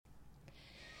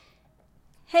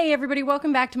Hey everybody,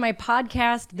 welcome back to my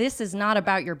podcast. This is not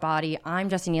about your body. I'm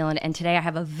Jessie Nealand, and today I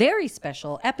have a very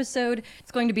special episode.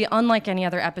 It's going to be unlike any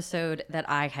other episode that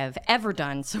I have ever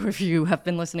done. So if you have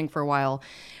been listening for a while,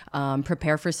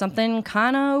 prepare for something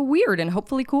kind of weird and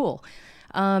hopefully cool.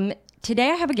 Today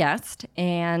I have a guest,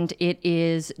 and it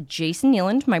is Jason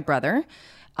Nealand, my brother.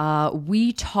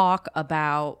 We talk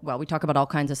about all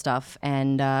kinds of stuff,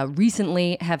 and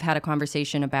recently have had a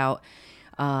conversation about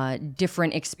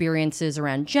different experiences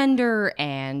around gender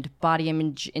and body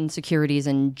image insecurities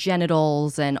and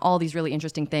genitals and all these really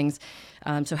interesting things.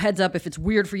 So heads up, if it's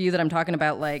weird for you that I'm talking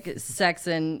about like sex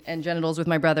and genitals with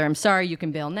my brother, I'm sorry, you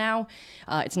can bail now.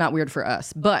 It's not weird for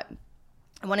us. But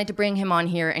I wanted to bring him on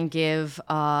here and give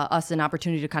us an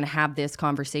opportunity to kind of have this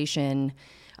conversation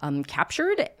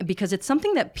captured, because it's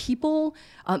something that people,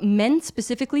 men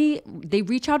specifically, they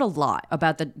reach out a lot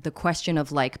about the question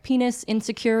of like penis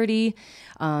insecurity,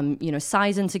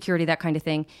 size insecurity, that kind of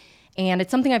thing. And it's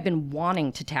something I've been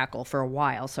wanting to tackle for a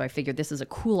while. So I figured this is a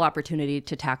cool opportunity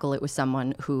to tackle it with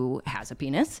someone who has a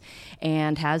penis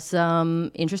and has some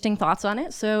interesting thoughts on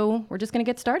it. So we're just going to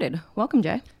get started. Welcome,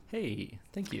 Jay. Hey,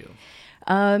 thank you.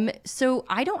 So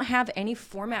I don't have any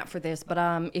format for this,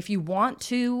 but if you want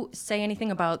to say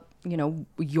anything about,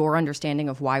 your understanding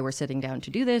of why we're sitting down to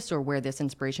do this or where this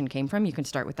inspiration came from, you can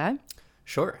start with that.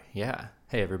 Sure. Yeah.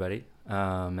 Hey, everybody.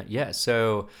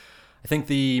 So I think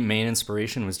the main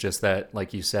inspiration was just that,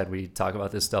 like you said, we talk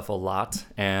about this stuff a lot,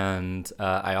 and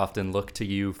I often look to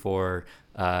you for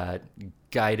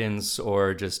guidance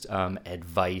or just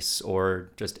advice or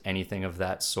just anything of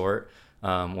that sort.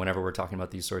 Whenever we're talking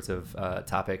about these sorts of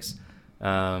topics,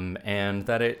 and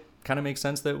that it kind of makes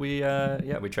sense that we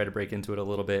try to break into it a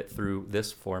little bit through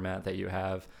this format that you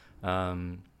have,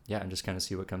 and just kind of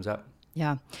see what comes up.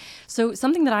 Yeah. So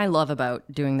something that I love about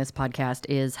doing this podcast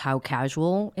is how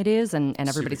casual it is, and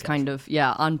everybody's kind of,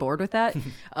 on board with that.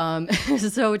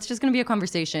 So it's just going to be a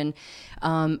conversation.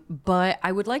 But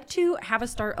I would like to have us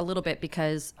start a little bit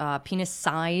because penis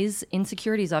size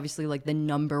insecurity is obviously like the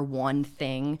number one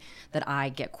thing that I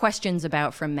get questions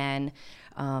about from men.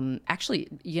 Actually,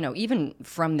 even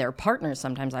from their partners,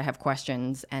 sometimes I have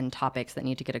questions and topics that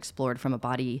need to get explored from a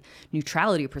body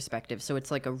neutrality perspective. So it's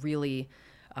like a really...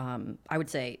 I would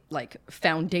say like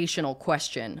foundational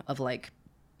question of like,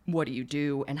 what do you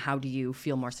do and how do you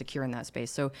feel more secure in that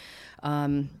space? So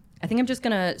I think I'm just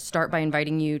going to start by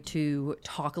inviting you to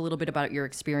talk a little bit about your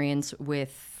experience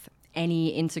with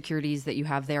any insecurities that you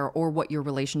have there, or what your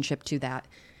relationship to that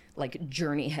like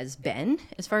journey has been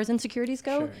as far as insecurities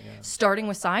go, starting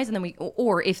with size. And then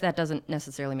or if that doesn't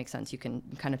necessarily make sense, you can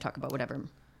kind of talk about whatever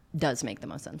does make the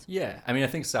most sense. Yeah. I mean, I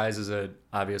think size is an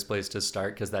obvious place to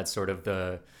start because that's sort of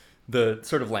the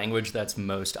sort of language that's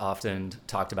most often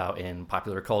talked about in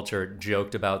popular culture,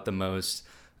 joked about the most,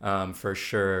 for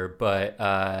sure.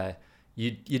 But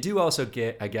you do also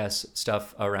get, I guess,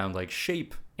 stuff around like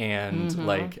shape and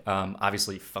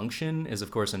obviously function is,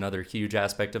 of course, another huge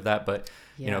aspect of that. But,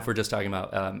 if we're just talking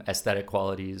about aesthetic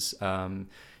qualities, I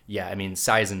mean,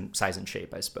 size and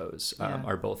shape, I suppose,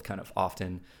 are both kind of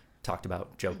often talked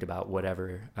about, joked about,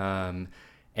 whatever. And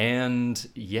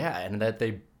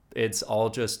that it's all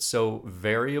just so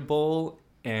variable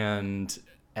and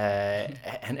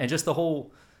just the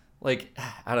whole, like,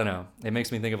 I don't know, it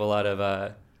makes me think of a lot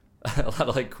of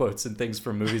like quotes and things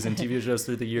from movies and TV shows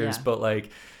through the years. But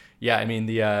like, I mean,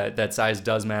 that size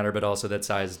does matter, but also that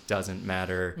size doesn't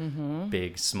matter,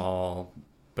 big, small.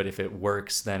 But if it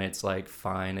works, then it's like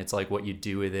fine. It's like what you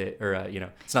do with it, or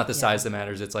it's not the size that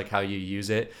matters. It's like how you use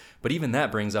it. But even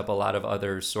that brings up a lot of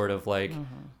other sort of like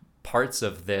parts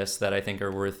of this that I think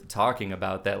are worth talking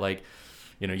about. That like,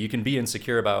 you can be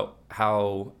insecure about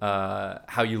how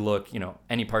you look,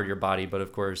 any part of your body. But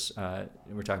of course,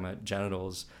 we're talking about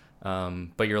genitals.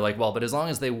 But you're like, well, but as long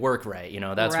as they work right,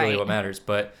 that's really what matters.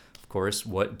 But of course,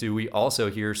 what do we also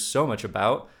hear so much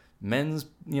about? Men's,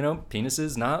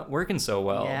 penises not working so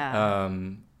well,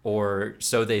 or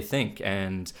so they think,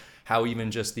 and how even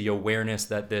just the awareness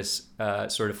that this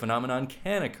sort of phenomenon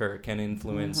can occur can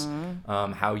influence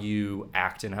how you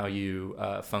act and how you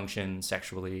function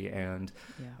sexually, and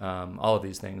all of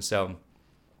these things. So,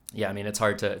 I mean, it's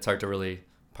hard to really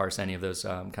parse any of those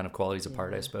kind of qualities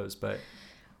apart, I suppose. But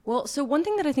so one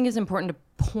thing that I think is important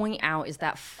to point out is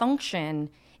that function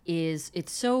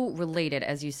it's so related,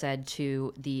 as you said,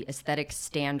 to the aesthetic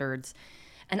standards.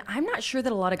 And I'm not sure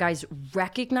that a lot of guys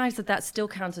recognize that still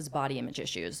counts as body image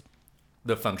issues.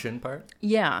 The function part?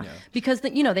 Yeah. Because,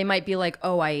 they might be like,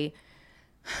 oh,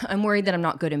 I'm worried that I'm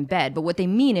not good in bed. But what they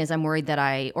mean is I'm worried that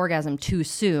I orgasm too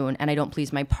soon and I don't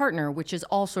please my partner, which is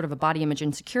all sort of a body image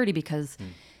insecurity because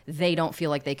they don't feel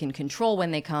like they can control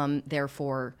when they come.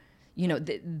 Therefore,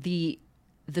 the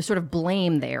sort of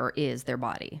blame there is their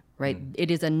body, right?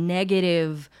 It is a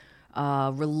negative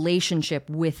relationship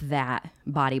with that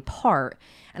body part.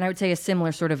 And I would say a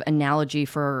similar sort of analogy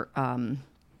for,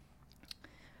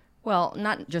 well,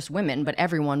 not just women, but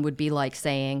everyone would be like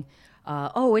saying,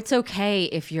 oh, it's okay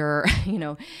if you're,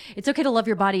 it's okay to love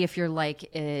your body if you're like,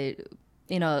 a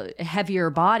heavier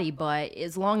body, but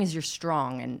as long as you're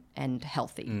strong and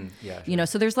healthy. Sure.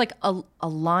 So there's like a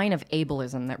line of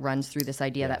ableism that runs through this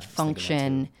idea that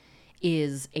function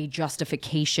is a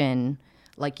justification.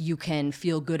 Like you can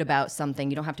feel good about something.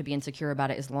 You don't have to be insecure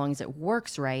about it as long as it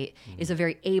works right, is a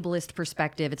very ableist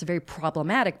perspective. It's a very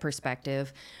problematic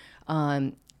perspective.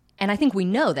 And I think we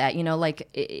know that, like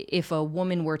if a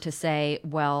woman were to say,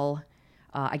 well,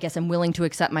 I guess I'm willing to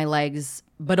accept my legs,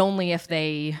 but only if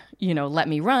they, let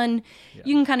me run,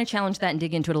 you can kind of challenge that and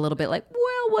dig into it a little bit. Like,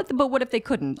 well, but what if they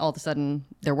couldn't? All of a sudden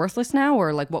they're worthless now?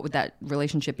 Or like, what would that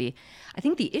relationship be? I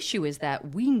think the issue is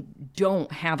that we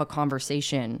don't have a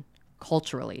conversation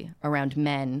culturally around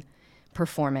men,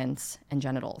 performance, and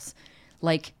genitals.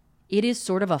 Like, it is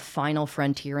sort of a final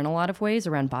frontier in a lot of ways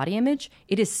around body image.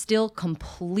 It is still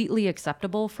completely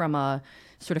acceptable from a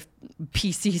sort of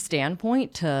PC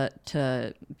standpoint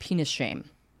to penis shame,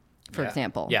 for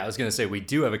example. Yeah, I was going to say we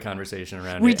do have a conversation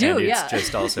around we it. do, and yeah. It's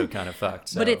just also kind of fucked.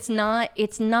 So. But it's not,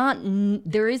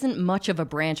 there isn't much of a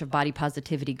branch of body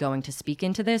positivity going to speak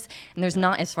into this. And there's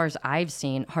not, as far as I've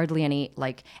seen, hardly any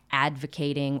like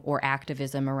advocating or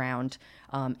activism around,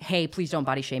 hey, please don't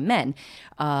body shame men.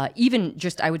 Even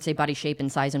just, I would say body shape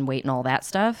and size and weight and all that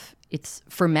stuff. It's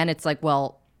for men, it's like,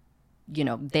 well,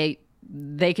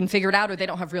 they can figure it out or they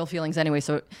don't have real feelings anyway.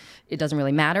 So it doesn't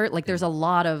really matter. Like there's a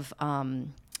lot of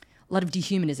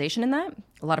dehumanization in that,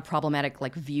 a lot of problematic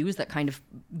like views that kind of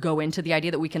go into the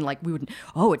idea that we can like,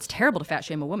 it's terrible to fat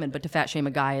shame a woman, but to fat shame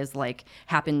a guy is like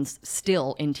happens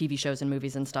still in TV shows and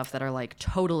movies and stuff that are like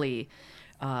totally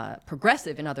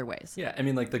progressive in other ways. Yeah, I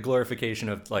mean, like the glorification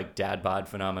of like dad bod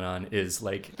phenomenon is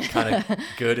like kind of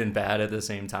good and bad at the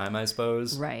same time, I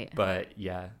suppose. Right. But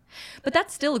yeah. But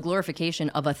that's still a glorification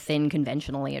of a thin,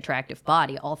 conventionally attractive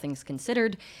body, all things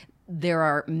considered. There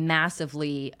are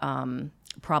massively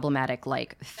problematic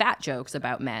like fat jokes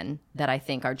about men that I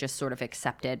think are just sort of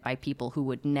accepted by people who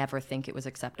would never think it was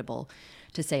acceptable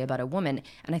to say about a woman.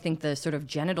 And I think the sort of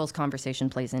genitals conversation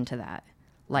plays into that.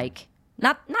 Like,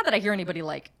 not that I hear anybody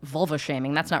like vulva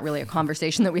shaming. That's not really a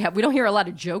conversation that we have. We don't hear a lot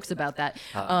of jokes about that.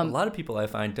 A lot of people I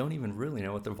find don't even really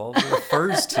know what the vulva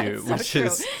refers to, which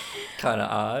is kind of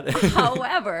odd.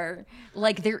 However,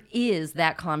 like there is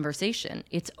that conversation.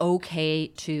 It's okay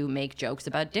to make jokes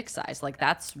about dick size. Like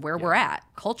that's where we're at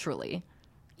culturally,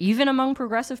 even among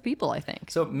progressive people, I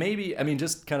think. So maybe, I mean,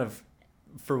 just kind of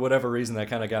for whatever reason, that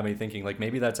kind of got me thinking, like,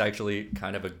 maybe that's actually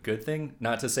kind of a good thing.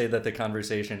 Not to say that the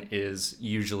conversation is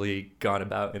usually gone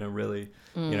about in a really,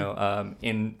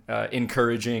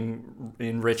 encouraging,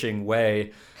 enriching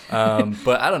way.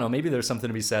 But I don't know, maybe there's something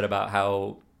to be said about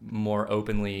how more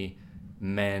openly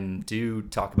men do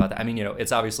talk about that. I mean,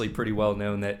 it's obviously pretty well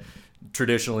known that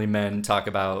traditionally men talk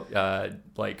about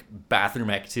like bathroom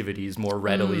activities more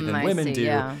readily than women do.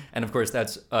 Yeah. And of course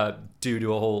that's due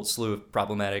to a whole slew of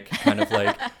problematic kind of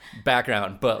like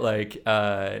background. But like,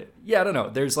 I don't know.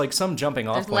 There's like some jumping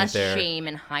off point there. There's less shame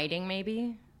in hiding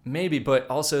maybe. Maybe, but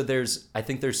also I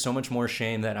think there's so much more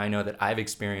shame that I know that I've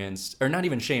experienced, or not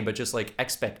even shame, but just like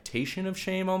expectation of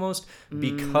shame almost,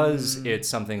 because it's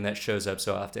something that shows up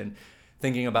so often.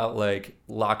 Thinking about like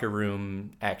locker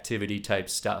room activity type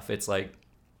stuff, it's like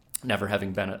never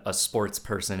having been a sports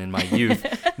person in my youth,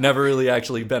 never really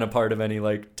actually been a part of any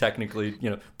like technically,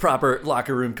 proper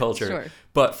locker room culture. Sure.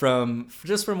 But from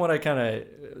what I kind of,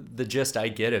 the gist I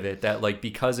get of it, that like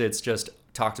because it's just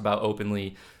talked about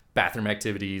openly, bathroom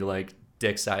activity, like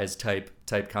dick size type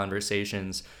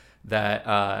conversations,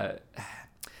 that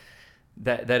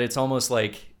it's almost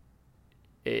like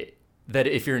that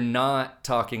if you're not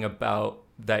talking about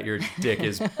that your dick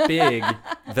is big,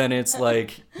 then it's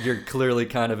like you're clearly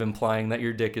kind of implying that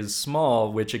your dick is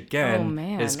small, which again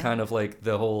is kind of like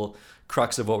the whole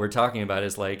crux of what we're talking about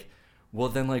is like, well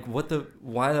then like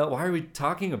why are we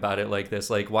talking about it like this?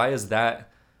 Like why is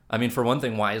that? I mean, for one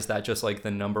thing, why is that just like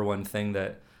the number one thing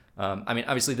that, I mean,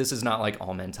 obviously this is not like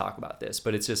all men talk about this,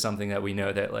 but it's just something that we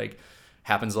know that like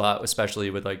happens a lot,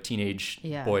 especially with like teenage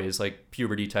boys, like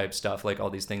puberty type stuff, like all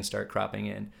these things start cropping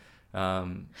in.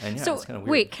 And yeah, so, it's kind of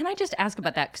weird. Wait, can I just ask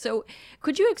about that? So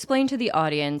could you explain to the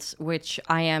audience, which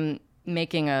I am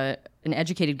making an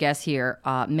educated guess here,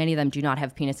 many of them do not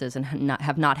have penises and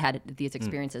have not had these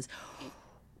experiences.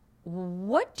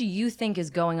 what do you think is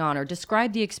going on, or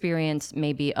describe the experience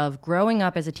maybe of growing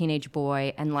up as a teenage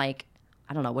boy and like,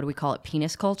 I don't know, what do we call it?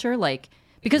 Penis culture? Like,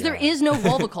 because there is no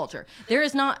vulva culture. There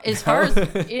is not, as far as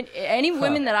any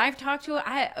women that I've talked to,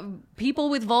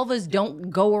 people with vulvas don't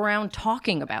go around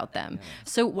talking about them. Yeah.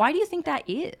 So why do you think that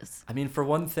is? I mean, for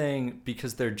one thing,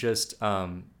 because they're just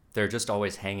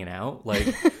always hanging out. Like,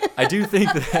 I do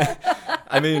think that,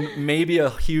 I mean, maybe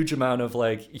a huge amount of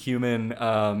like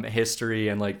human history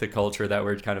and like the culture that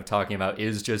we're kind of talking about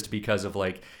is just because of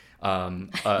like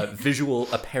visual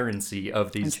apparency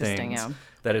of these things. Yeah.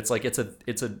 That it's like it's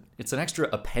an extra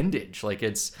appendage. Like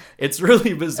it's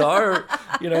really bizarre,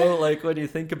 you know, like when you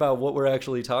think about what we're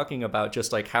actually talking about,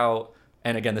 just like how,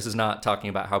 and again, this is not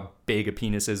talking about how big a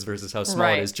penis is versus how small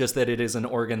it is, just that it is an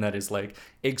organ that is like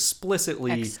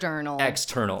explicitly external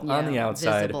yeah, on the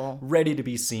outside, visible, ready to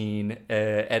be seen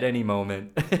at any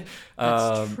moment,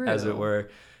 as it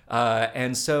were.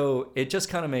 And so it just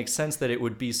kind of makes sense that it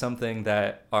would be something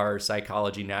that our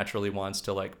psychology naturally wants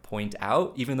to like point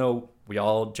out, even though we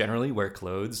all generally wear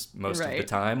clothes most of the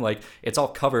time. Like, it's all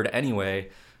covered anyway.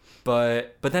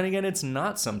 But then again, it's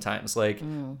not sometimes. Like,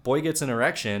 boy gets an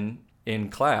erection in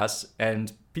class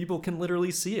and people can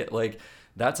literally see it. Like,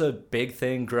 that's a big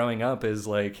thing growing up, is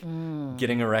like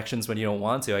getting erections when you don't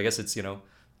want to. I guess it's, you know,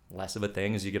 less of a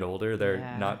thing as you get older.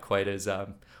 They're not quite as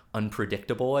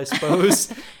unpredictable, I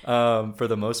suppose, for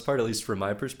the most part, at least from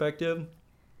my perspective.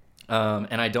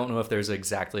 And I don't know if there's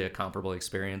exactly a comparable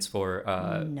experience for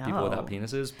people without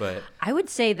penises, but I would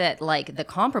say that like the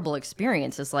comparable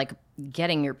experience is like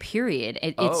getting your period.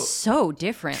 It's so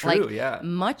different. True, like yeah.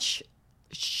 Much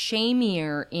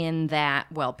shamier in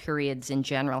that, well, periods in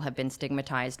general have been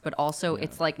stigmatized, but also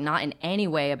it's like not in any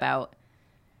way about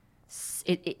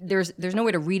there's no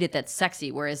way to read it that's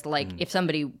sexy. Whereas like if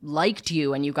somebody liked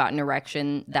you and you got an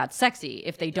erection, that's sexy.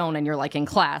 If they don't and you're like in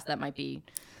class, that might be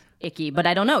icky. But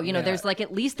I don't know. You know, there's like,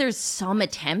 at least there's some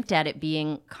attempt at it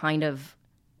being kind of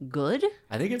good.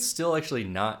 I think it's still actually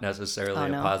not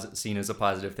necessarily seen as a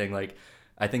positive thing. Like,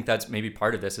 I think that's maybe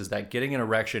part of this, is that getting an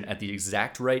erection at the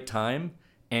exact right time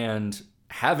and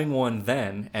having one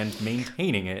then and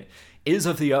maintaining it is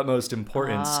of the utmost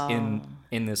importance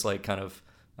in this like kind of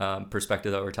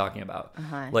perspective that we're talking about.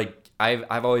 Like,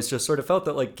 I've always just sort of felt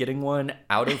that like getting one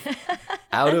out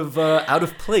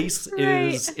of place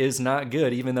is not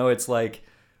good, even though it's like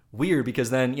weird,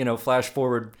 because then, you know, flash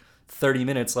forward 30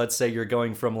 minutes, let's say you're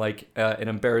going from like an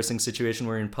embarrassing situation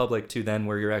where you're in public to then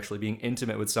where you're actually being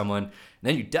intimate with someone, and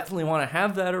then you definitely want to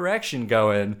have that erection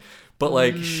going, but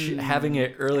like having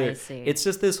it earlier, it's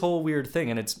just this whole weird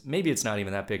thing. And it's not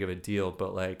even that big of a deal,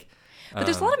 but like, but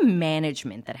there's a lot of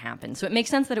management that happens, so it makes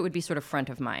sense that it would be sort of front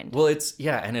of mind. Well,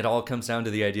 and it all comes down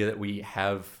to the idea that we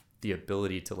have the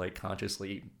ability to like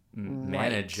consciously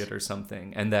manage it or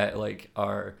something, and that like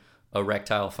our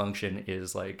erectile function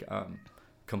is like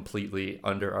completely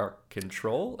under our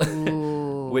control,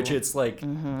 which it's like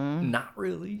not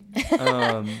really.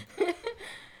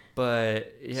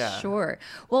 But yeah. Sure.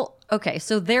 Well, okay.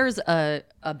 So there's a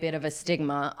bit of a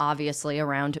stigma, obviously,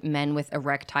 around men with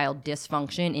erectile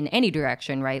dysfunction in any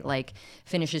direction, right? Like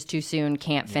finishes too soon,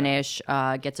 can't finish,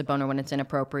 gets a boner when it's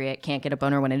inappropriate, can't get a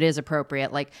boner when it is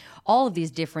appropriate. Like all of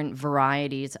these different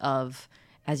varieties of,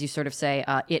 as you sort of say,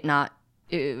 it not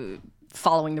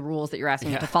following the rules that you're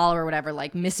asking it to follow or whatever,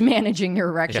 like mismanaging your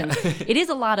erections. It is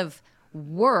a lot of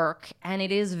work, and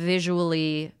it is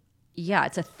visually... Yeah,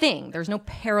 it's a thing. There's no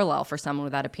parallel for someone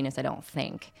without a penis, I don't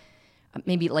think.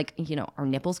 Maybe like, you know, our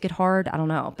nipples get hard. I don't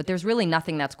know. But there's really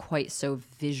nothing that's quite so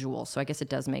visual. So I guess it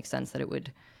does make sense that it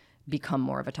would become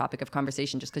more of a topic of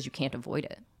conversation just because you can't avoid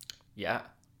it. Yeah.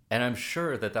 And I'm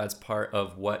sure that that's part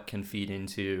of what can feed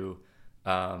into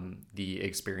the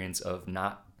experience of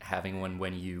not having one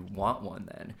when you want one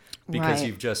then. Because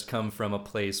you've just come from a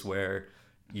place where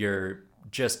you're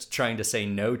just trying to say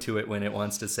no to it when it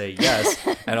wants to say yes,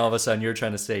 and all of a sudden you're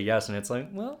trying to say yes, and it's like,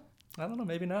 well, I don't know,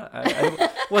 maybe not. I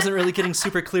wasn't really getting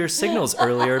super clear signals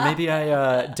earlier. Maybe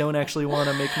I don't actually want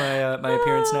to make my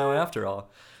appearance now after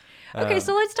all. Okay,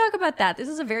 so let's talk about that. This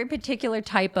is a very particular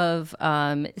type of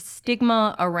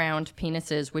stigma around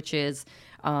penises, which is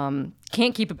can't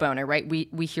keep a boner, right?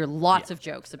 We hear lots of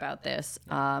jokes about this.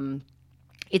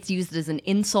 It's used as an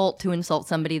insult to insult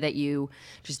somebody that you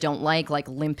just don't like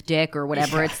limp dick or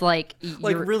whatever. Yeah. It's like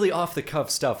really off the cuff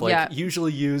stuff,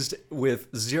 usually used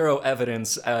with zero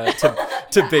evidence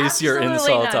to base your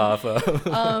insult off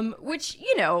of. Which,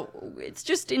 you know, it's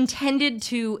just intended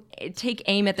to take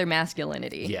aim at their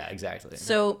masculinity. Yeah, exactly.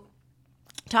 So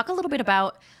talk a little bit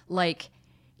about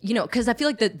you know, because I feel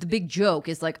like the big joke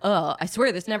is like, oh, I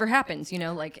swear this never happens, you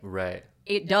know, like. Right.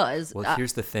 it does. Well,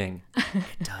 here's the thing.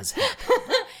 It does happen.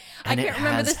 I can't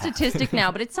remember the statistic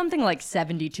now, but it's something like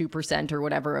 72% or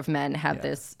whatever of men have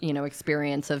this,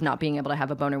 experience of not being able to have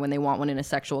a boner when they want one in a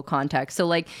sexual context. So,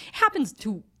 like, it happens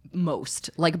to most,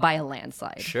 like, by a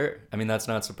landslide. Sure. I mean, that's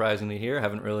not surprising to hear. I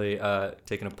haven't really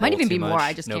taken a poll Might even too be much. more.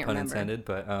 I just no can't pun remember. intended.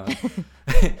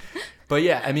 But, but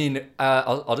yeah, I mean,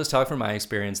 I'll just talk from my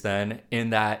experience then.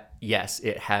 In that, yes,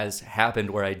 it has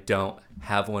happened where I don't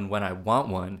have one when I want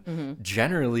one. Mm-hmm.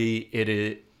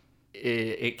 Generally,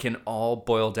 it can all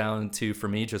boil down to, for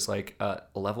me, just like a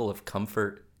level of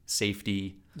comfort,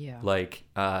 safety, like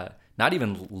not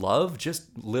even love, just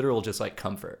literal, just like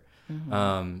comfort.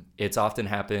 Mm-hmm. It's often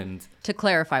happened. To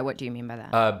clarify, what do you mean by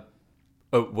that?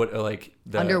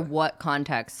 Under what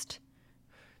context?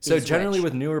 So generally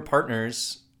with newer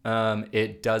partners,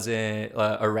 it doesn't,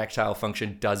 erectile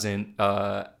function doesn't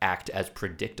act as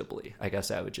predictably, I guess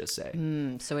I would just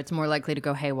say. So it's more likely to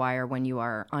go haywire when you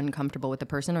are uncomfortable with the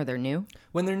person or they're new?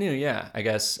 When they're new, yeah, I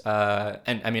guess.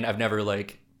 And I mean, I've never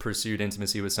like pursued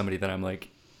intimacy with somebody that I'm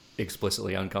like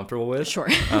explicitly uncomfortable with. Sure.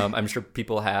 I'm sure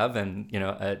people have, and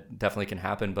it definitely can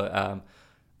happen, but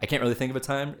I can't really think of a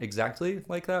time exactly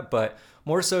like that, but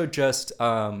more so just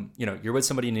you're with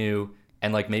somebody new,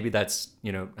 and like maybe that's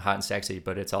hot and sexy,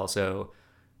 but it's also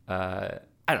I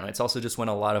don't know, it's also just when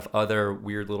a lot of other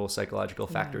weird little psychological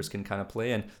factors can kind of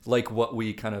play in, like what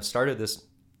we kind of started this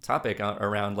topic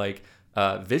around, like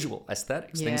visual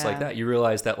aesthetics, things like that. You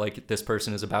realize that like this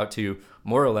person is about to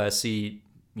more or less see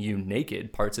you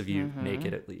naked, parts of you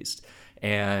naked at least,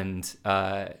 and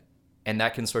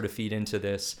that can sort of feed into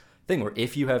this thing where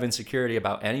if you have insecurity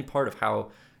about any part of how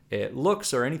it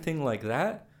looks or anything like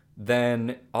that,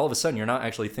 then all of a sudden you're not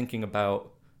actually thinking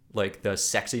about like the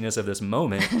sexiness of this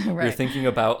moment. Right. You're thinking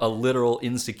about a literal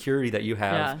insecurity that you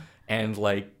have, and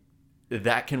like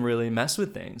that can really mess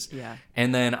with things. Yeah.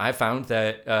 And then I found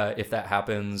that if that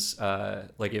happens,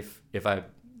 like if I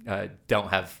don't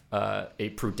have a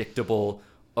predictable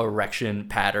erection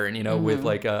pattern, with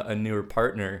like a newer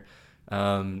partner,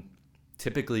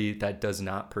 typically that does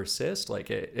not persist.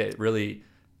 Like it really,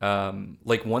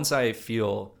 like once I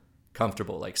feel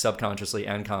comfortable, like subconsciously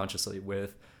and consciously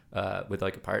with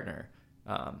like a partner,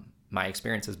 my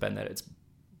experience has been that it's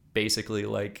basically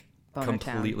like Boner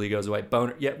completely town. goes away.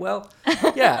 Boner, yeah, well,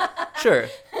 yeah, sure,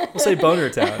 we'll say boner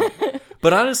town.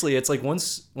 But honestly, it's like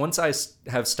once I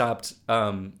have stopped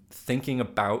thinking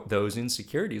about those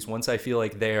insecurities, once I feel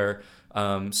like they're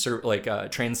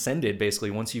transcended,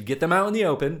 basically, once you get them out in the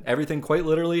open, everything quite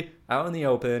literally out in the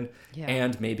open,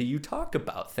 and maybe you talk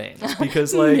about things,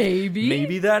 because like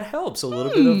maybe that helps. A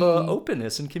little bit of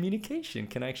openness and communication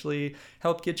can actually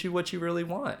help get you what you really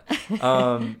want.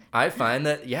 I find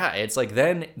that it's like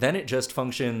then it just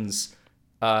functions,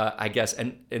 I guess,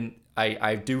 and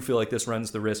I do feel like this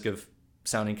runs the risk of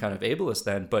sounding kind of ableist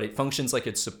then, but it functions like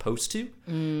it's supposed to.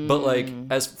 But like,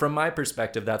 as from my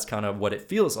perspective, that's kind of what it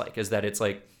feels like, is that it's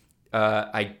like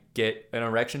I get an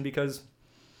erection because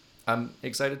I'm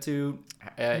excited to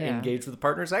engage with the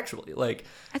partner sexually. Like,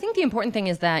 I think the important thing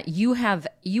is that you have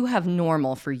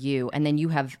normal for you, and then you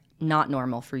have not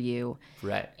normal for you.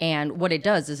 Right. And what it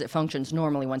does is it functions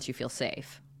normally once you feel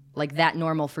safe. Like that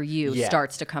normal for you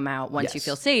starts to come out once you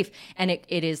feel safe, and it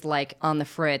is like on the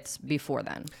fritz before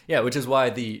then. Yeah, which is why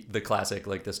the classic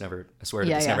like this never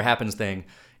happens thing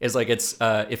is like, it's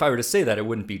if I were to say that, it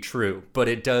wouldn't be true, but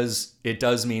it does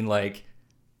mean like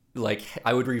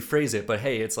I would rephrase it, but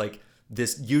hey, it's like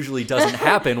this usually doesn't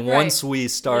happen once we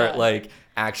start like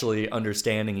actually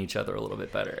understanding each other a little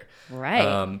bit better.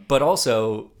 Right. But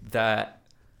also that,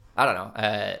 I don't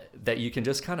know, that you can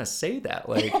just kind of say that.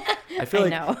 Like, I feel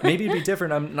like maybe it'd be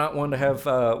different. I'm not one to have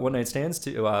one night stands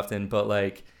too often, but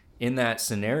like in that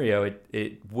scenario,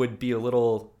 it would be a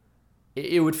little,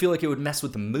 it would feel like it would mess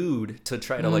with the mood to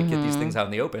try to like get these things out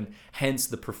in the open. Hence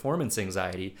the performance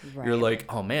anxiety. Right. You're like,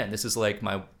 oh man, this is like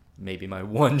maybe my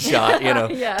one shot,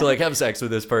 to like have sex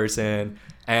with this person,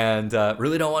 and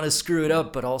really don't want to screw it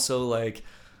up, but also like,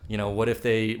 what if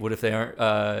they aren't,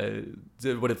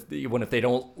 what if they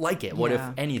don't like it? What if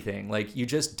anything? Like, you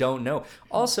just don't know.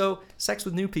 Also, sex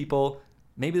with new people,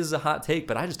 maybe this is a hot take,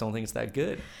 but I just don't think it's that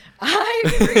good. I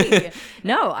agree.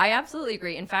 No, I absolutely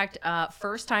agree. In fact,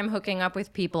 first time hooking up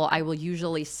with people, I will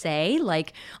usually say,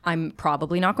 like, I'm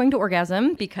probably not going to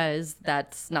orgasm, because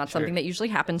that's not something that usually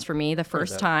happens for me the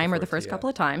first time or the first couple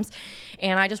of times.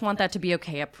 And I just want that to be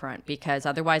okay up front, because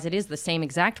otherwise it is the same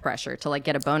exact pressure to like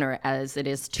get a boner as it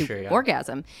is to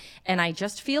orgasm. And I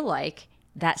just feel like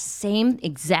that same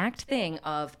exact thing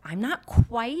of, I'm not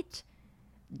quite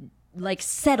like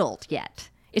settled yet.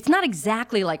 It's not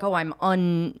exactly like, oh,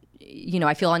 I'm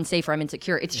I feel unsafe or I'm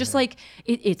insecure. It's just like,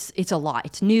 it's a lot.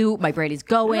 It's new. My brain is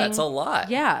going. Yeah, it's a lot.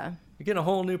 Yeah. You're getting a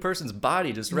whole new person's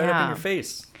body just right up in your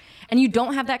face. And you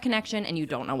don't have that connection and you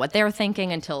don't know what they're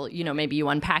thinking until, maybe you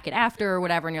unpack it after or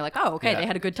whatever. And you're like, oh, okay, they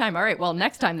had a good time. All right, well,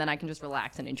 next time then I can just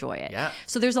relax and enjoy it. Yeah.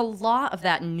 So there's a lot of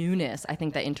that newness, I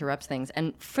think, that interrupts things.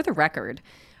 And for the record,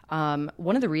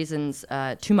 one of the reasons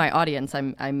to my audience,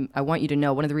 I want you to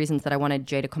know, one of the reasons that I wanted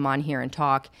Jay to come on here and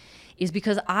talk is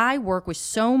because I work with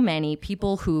so many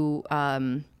people who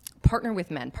partner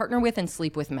with and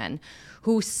sleep with men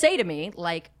who say to me,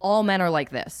 like, all men are like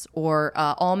this, or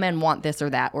all men want this or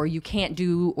that, or you can't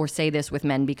do or say this with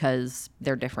men because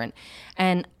they're different.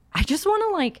 And I just want to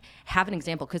like have an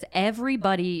example, because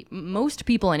most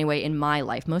people anyway in my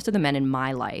life, most of the men in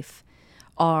my life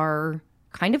are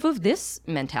kind of this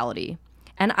mentality.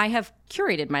 And I have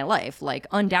curated my life. Like,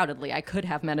 undoubtedly, I could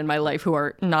have men in my life who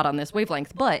are not on this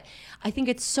wavelength. But I think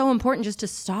it's so important just to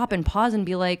stop and pause and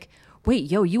be like,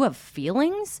 wait, you have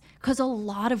feelings? Because a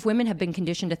lot of women have been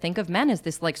conditioned to think of men as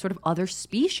this like sort of other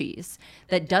species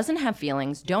that doesn't have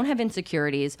feelings, don't have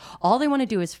insecurities. All they want to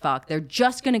do is fuck. They're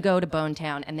just going to go to Bone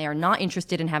Town and they are not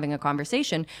interested in having a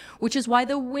conversation, which is why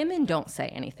the women don't say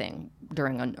anything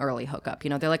during an early hookup.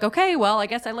 They're like, okay, well, I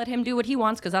guess I let him do what he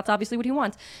wants because that's obviously what he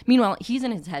wants. Meanwhile, he's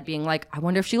in his head being like, I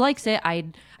wonder if she likes it.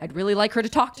 I'd really like her to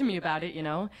talk to me about it,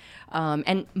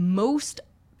 And most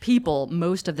people,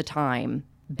 most of the time,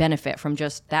 benefit from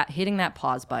just hitting that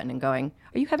pause button and going,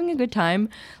 are you having a good time?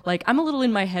 Like, I'm a little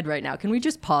in my head right now. Can we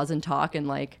just pause and talk? And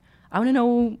like, I want to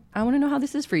know how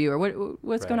this is for you, or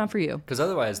what's going on for you. Because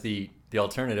otherwise the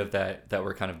alternative that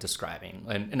we're kind of describing,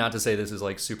 and not to say this is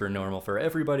like super normal for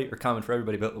everybody or common for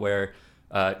everybody, but where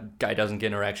guy doesn't get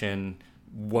an erection,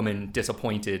 woman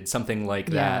disappointed, something like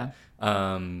that.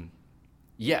 I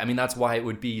mean, that's why it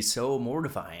would be so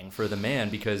mortifying for the man,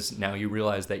 because now you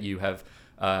realize that you have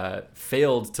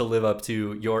failed to live up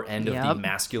to your end of the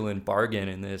masculine bargain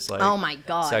in this like oh my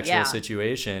God, sexual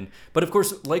situation. But of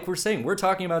course, like we're saying, we're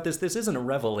talking about this isn't a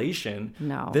revelation.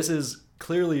 No. This is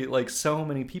clearly like so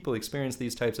many people experience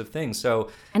these types of things.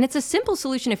 And it's a simple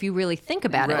solution if you really think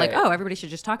about it. Like, oh, everybody should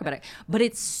just talk about it. But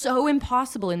it's so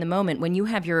impossible in the moment when you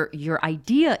have your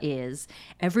idea is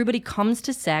everybody comes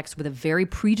to sex with a very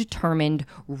predetermined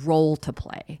role to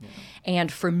play. Yeah.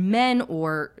 And for men,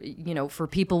 or for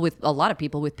a lot of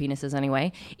people with penises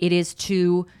anyway, it is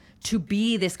to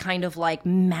be this kind of like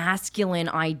masculine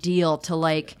ideal, to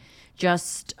like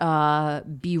just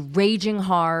be raging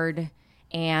hard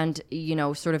and,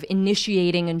 sort of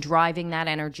initiating and driving that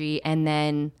energy. And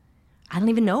then I don't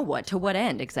even know what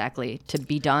end exactly to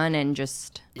be done and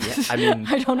just, I mean,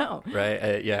 I don't know.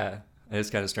 Right. Yeah. It's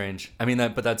kind of strange. I mean,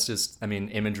 that's just,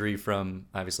 imagery from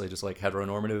obviously just like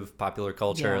heteronormative popular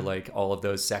culture. Yeah. Like all of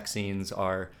those sex scenes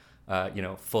are,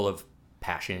 full of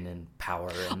passion and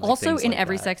power. And also in like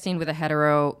every that. Sex scene with a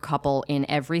hetero couple, in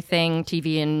everything,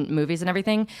 TV and movies and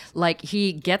everything, like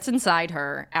he gets inside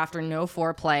her after no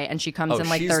foreplay and she comes in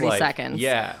like 30 seconds.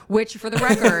 Yeah. Which, for the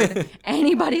record,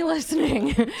 anybody listening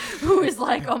who is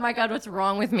like, oh my God, what's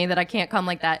wrong with me that I can't come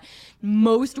like that?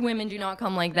 Most women do not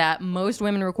come like that. Most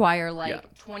women require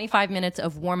 25 minutes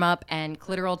of warm up and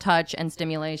clitoral touch and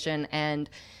stimulation,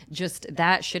 and just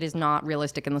that shit is not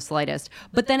realistic in the slightest.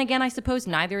 But then again, I suppose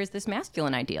neither is this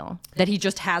masculine ideal that he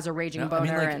just has a raging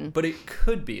boner. But it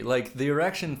could be like the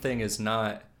erection thing is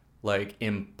not like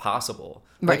impossible.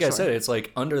 Right, like I said, it's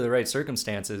like under the right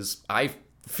circumstances, I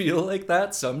feel like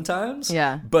that sometimes.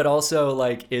 Yeah. But also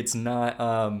like it's not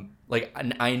like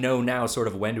I know now sort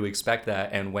of when to expect that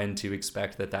and when to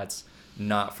expect that that's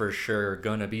not for sure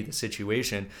gonna be the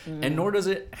situation, and nor does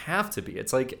it have to be.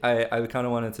 It's like I kind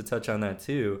of wanted to touch on that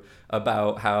too,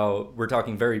 about how we're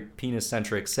talking very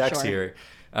penis-centric sex here,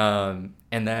 and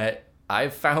that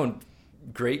I've found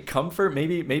great comfort,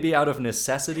 maybe out of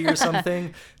necessity or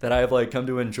something, that I've like come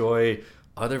to enjoy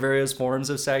other various forms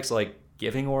of sex. Like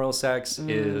giving oral sex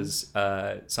is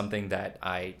something that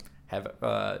I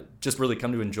have just really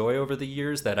come to enjoy over the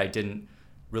years, that I didn't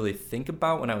really think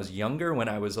about when I was younger, when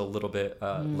I was a little bit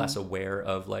less aware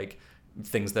of like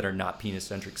things that are not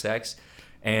penis-centric sex,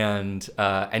 and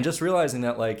just realizing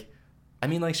that like, I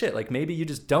mean, like shit, like maybe you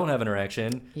just don't have an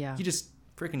erection, you just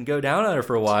freaking go down on her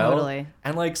for a while, totally.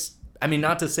 And like, I mean,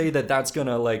 not to say that that's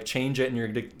gonna like change it and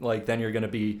you're like then you're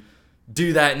gonna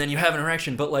do that and then you have an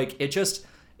erection, but like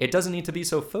it doesn't need to be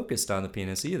so focused on the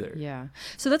penis either. Yeah.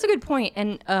 So that's a good point.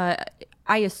 And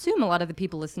I assume a lot of the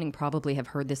people listening probably have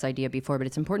heard this idea before, but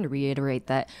it's important to reiterate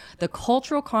that the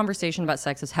cultural conversation about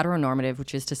sex is heteronormative,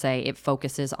 which is to say it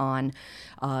focuses on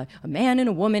a man and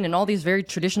a woman and all these very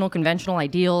traditional, conventional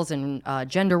ideals and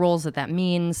gender roles that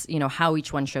means, how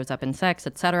each one shows up in sex,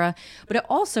 etc. But it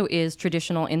also is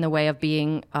traditional in the way of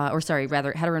being,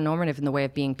 heteronormative in the way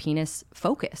of being penis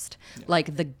focused. Yeah.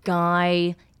 Like the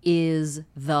guy is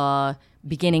the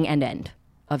beginning and end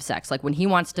of sex. Like when he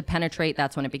wants to penetrate,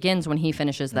 that's when it begins. When he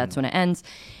finishes, that's when it ends.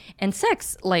 And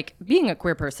sex, like being a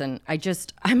queer person,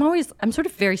 I'm sort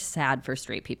of very sad for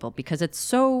straight people because it's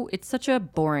such a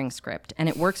boring script and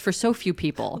it works for so few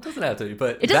people. It doesn't have to be,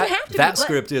 but that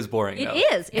script is boring. It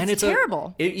though. is. It's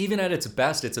terrible. Even at its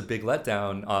best, it's a big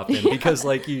letdown often because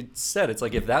like you said, it's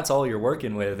like if that's all you're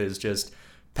working with is just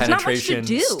penetration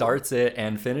starts it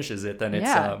and finishes it, then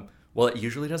it's well, it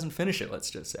usually doesn't finish it, let's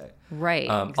just say. Right.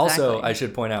 Exactly. Also, I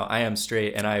should point out, I am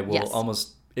straight, and I will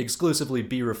almost exclusively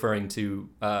be referring to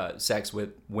sex with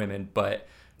women, but...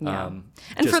 and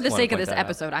for the sake of this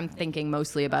episode, I'm thinking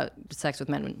mostly about sex with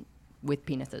men with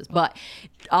penises. But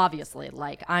obviously,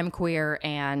 like, I'm queer,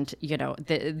 and,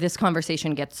 this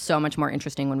conversation gets so much more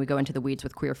interesting when we go into the weeds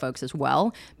with queer folks as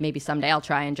well. Maybe someday I'll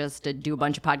try and just do a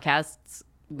bunch of podcasts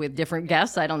with different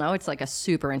guests. I don't know. It's like a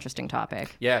super interesting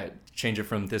topic. Yeah. Change it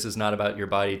from this is not about your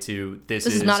body to this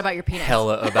is not about your penis.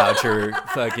 Hella about your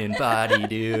fucking body,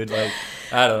 dude. Like,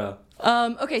 I don't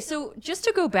know. Okay. So just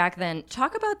to go back then,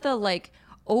 talk about the like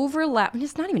overlap.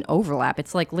 It's not even overlap.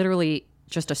 It's like literally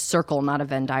just a circle, not a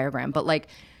Venn diagram, but like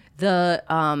the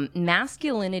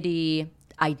masculinity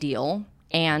ideal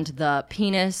and the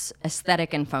penis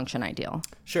aesthetic and function ideal.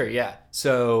 Sure, yeah.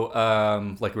 So,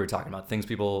 like we were talking about, things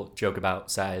people joke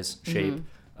about, size, shape,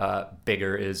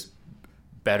 bigger is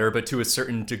better, but to a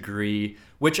certain degree,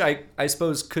 which I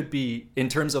suppose could be, in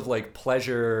terms of like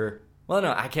pleasure, well,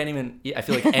 no, I can't even, I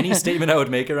feel like any statement I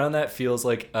would make around that feels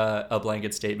like a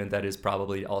blanket statement that is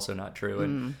probably also not true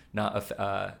and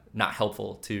not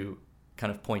helpful to kind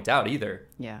of point out either.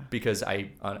 Yeah. Because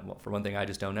for one thing, I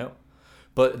just don't know.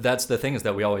 But that's the thing, is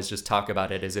that we always just talk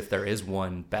about it as if there is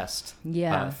one best thing.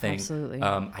 Absolutely.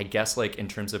 I guess like in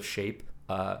terms of shape,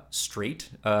 straight,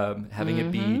 having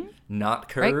it be not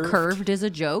curved. Right, curved is a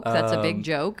joke. That's a big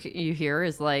joke you hear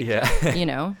is like,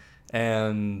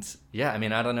 And yeah, I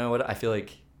mean, I don't know what I feel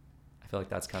like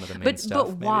that's kind of the main stuff.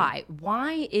 But why? Maybe.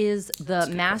 Why is the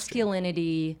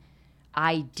masculinity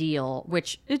ideal,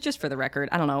 which is, just for the record,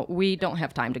 I don't know, we don't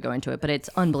have time to go into it, but it's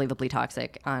unbelievably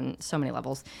toxic on so many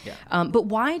levels. Yeah. But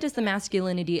why does the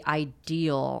masculinity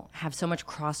ideal have so much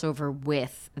crossover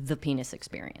with the penis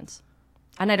experience?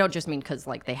 And I don't just mean because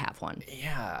like they have one.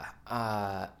 Yeah.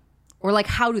 Or like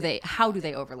how do they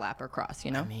overlap or cross?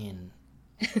 I mean,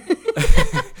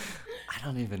 I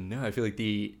don't even know. I feel like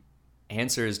the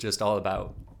answer is just all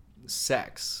about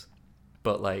sex,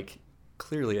 but like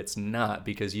clearly it's not,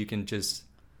 because you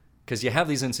have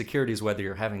these insecurities whether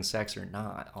you're having sex or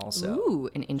not also. Ooh,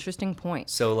 an interesting point.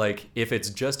 So like if it's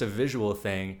just a visual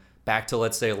thing, back to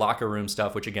let's say locker room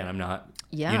stuff, which again I'm not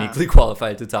uniquely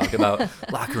qualified to talk about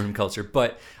locker room culture,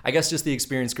 but I guess just the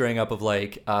experience growing up of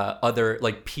like other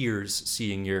like peers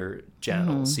seeing your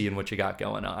genitals, seeing what you got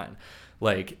going on,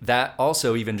 like that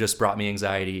also even just brought me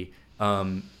anxiety,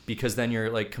 because then you're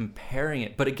like comparing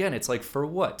it, but again it's like for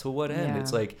what, to what end?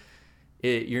 It's like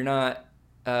you're not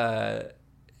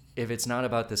if it's not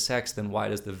about the sex, then why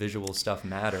does the visual stuff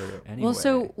matter anyway? Well,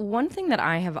 so one thing that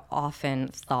I have often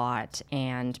thought,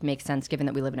 and makes sense given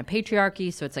that we live in a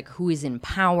patriarchy, so it's like who is in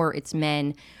power? It's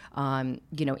men.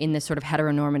 In this sort of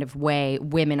heteronormative way,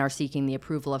 women are seeking the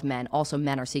approval of men. Also,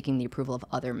 men are seeking the approval of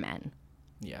other men.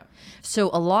 Yeah.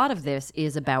 So a lot of this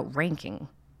is about ranking,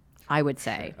 I would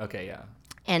say. Sure. Okay, yeah.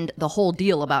 And the whole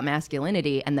deal about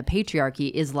masculinity and the patriarchy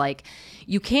is like,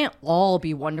 you can't all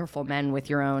be wonderful men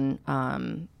with your own,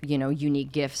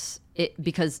 unique gifts,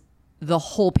 because the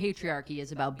whole patriarchy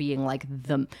is about being like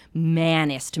the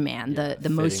manest man, the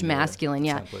most masculine.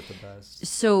 The best.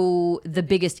 So the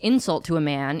biggest insult to a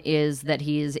man is that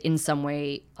he is in some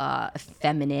way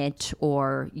effeminate,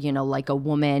 or, like a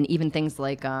woman, even things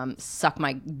like suck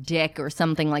my dick or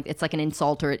something, like it's like an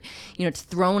insult, or it's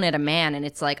thrown at a man, and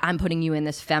it's like, I'm putting you in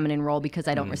this feminine role because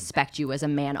I don't respect you as a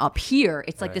man up here.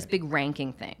 It's like this big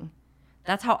ranking thing.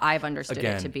 That's how I've understood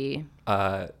it to be.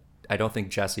 I don't think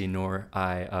Jesse nor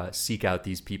I seek out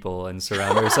these people and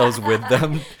surround ourselves with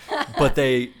them, but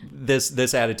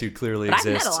this attitude clearly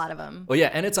exists. I've met a lot of them. Well, yeah,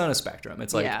 and it's on a spectrum.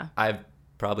 It's like I've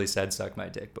probably said "suck my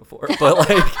dick" before, but like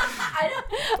I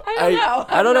don't know.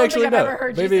 I don't actually know. Ever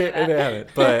heard maybe you say that. I haven't,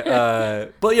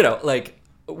 but like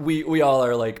we all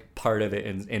are like part of it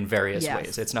in various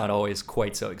ways. It's not always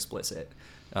quite so explicit.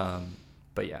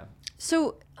 but yeah.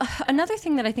 So another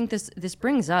thing that I think this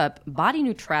brings up, body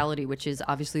neutrality, which is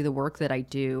obviously the work that I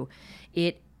do,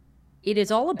 it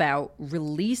is all about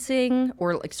releasing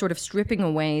or like sort of stripping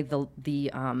away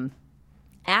the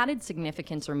added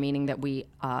significance or meaning that we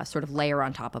sort of layer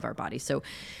on top of our body. So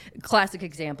classic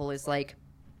example is like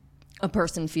a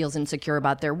person feels insecure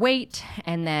about their weight,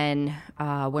 and then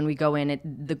when we go in,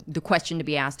 the question to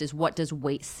be asked is, what does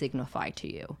weight signify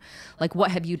to you? Like,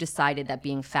 what have you decided that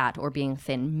being fat or being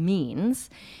thin means?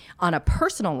 On a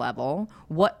personal level,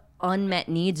 what unmet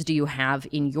needs do you have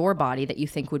in your body that you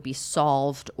think would be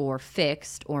solved or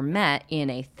fixed or met in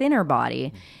a thinner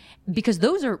body? Because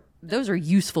those are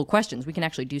useful questions. We can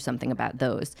actually do something about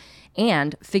those.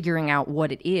 And figuring out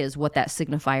what it is, what that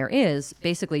signifier is,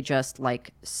 basically just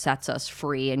like sets us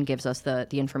free and gives us the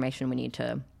information we need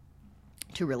to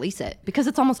release it. Because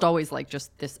it's almost always like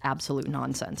just this absolute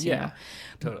nonsense. You know?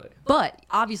 Totally. But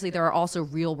obviously there are also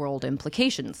real world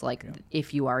implications. Like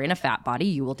if you are in a fat body,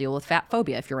 you will deal with fat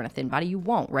phobia. If you're in a thin body, you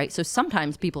won't, right? So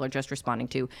sometimes people are just responding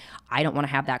to, I don't want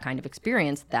to have that kind of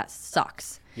experience. That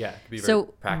sucks. Yeah, it could be very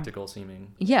practical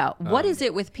seeming. Yeah. What is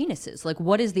it with penises? Like,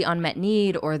 what is the unmet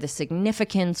need or the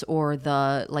significance or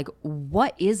the, like,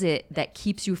 what is it that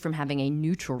keeps you from having a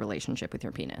neutral relationship with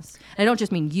your penis? And I don't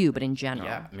just mean you, but in general.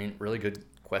 Yeah, I mean, really good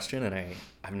question. And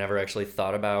I've never actually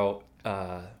thought about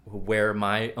where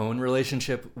my own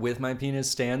relationship with my penis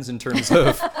stands in terms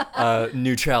of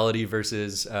neutrality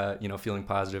versus, feeling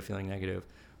positive, feeling negative.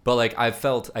 But, like, I've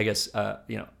felt, I guess,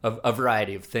 a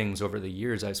variety of things over the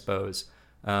years, I suppose.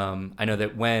 I know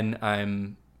that when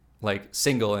I'm like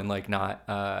single and like not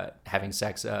having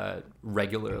sex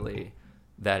regularly,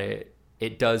 that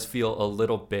it does feel a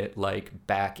little bit like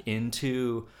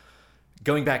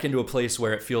going back into a place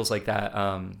where it feels like that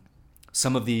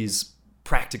some of these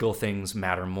practical things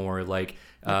matter more. Like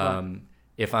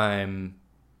if I'm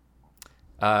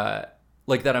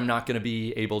like that I'm not going to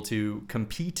be able to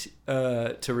compete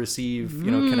to receive,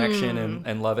 connection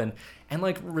and love and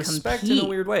like respect in a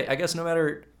weird way. I guess no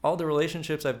matter all the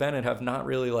relationships I've been in have not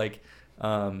really like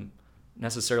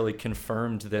necessarily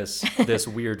confirmed this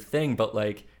weird thing, but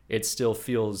like it still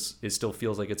feels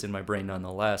like it's in my brain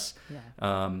nonetheless.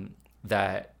 Yeah.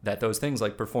 That those things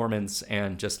like performance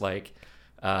and just like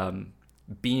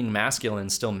being masculine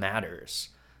still matters,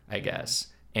 I guess.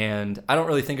 And I don't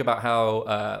really think about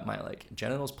how my like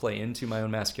genitals play into my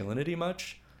own masculinity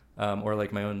much, or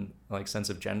like my own like sense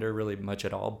of gender really much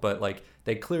at all. But like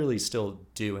they clearly still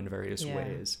do in various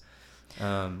ways.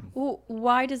 Well,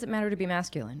 why does it matter to be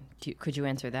masculine? Could you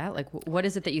answer that? Like, what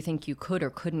is it that you think you could or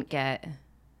couldn't get,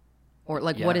 or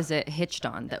like what is it hitched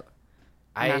on that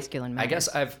masculine matters?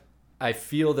 I guess I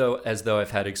feel though as though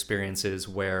I've had experiences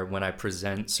where when I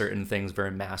present certain things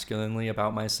very masculinely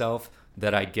about myself,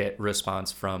 that I get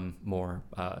response from more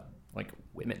like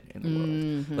women in the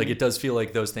world. Like it does feel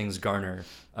like those things garner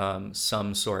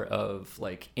some sort of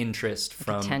like interest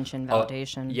from attention,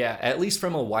 validation. Yeah, at least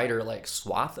from a wider like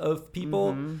swath of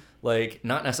people. Like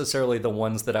not necessarily the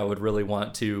ones that I would really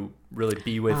want to really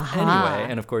be with anyway.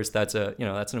 And of course that's an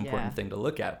important thing to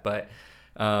look at. But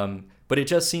it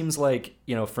just seems like,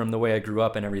 from the way I grew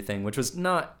up and everything, which was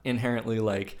not inherently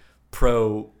like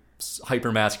pro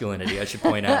hypermasculinity, I should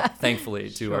point out, thankfully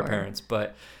to our parents,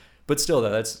 but still though,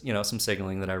 that's some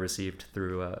signaling that I received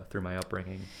through my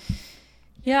upbringing.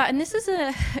 Yeah, and this is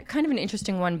a kind of an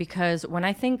interesting one because when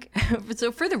I think,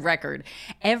 so for the record,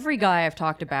 every guy I've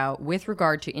talked about with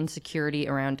regard to insecurity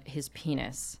around his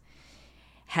penis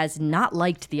has not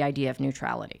liked the idea of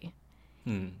neutrality.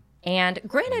 And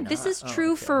granted, this is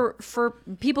true for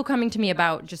people coming to me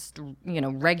about just,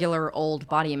 regular old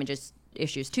body images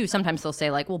issues too. Sometimes they'll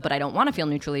say like, well, but I don't want to feel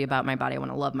neutrally about my body. I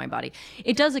want to love my body.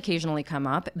 It does occasionally come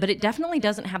up, but it definitely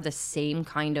doesn't have the same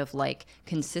kind of like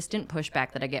consistent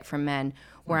pushback that I get from men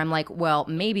where I'm like, well,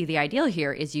 maybe the ideal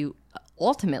here is you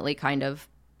ultimately kind of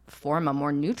form a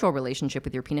more neutral relationship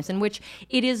with your penis in which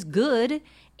it is good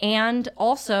and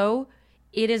also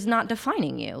it is not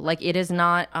defining you. Like it is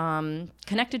not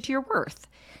connected to your worth.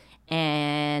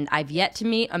 And I've yet to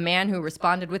meet a man who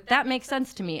responded with, that makes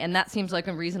sense to me, and that seems like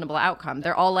a reasonable outcome.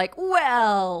 They're all like,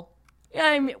 but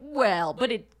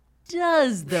it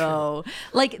does, though.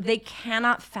 Like, they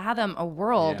cannot fathom a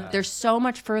world. Yeah. They're so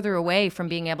much further away from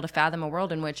being able to fathom a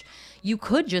world in which you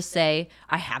could just say,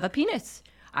 I have a penis.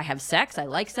 I have sex. I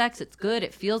like sex. It's good.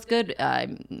 It feels good.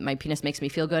 My penis makes me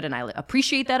feel good, and I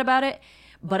appreciate that about it.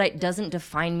 But it doesn't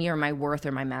define me or my worth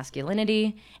or my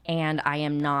masculinity, and I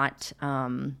am not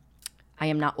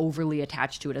overly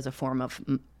attached to it as a form of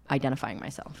identifying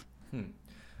myself.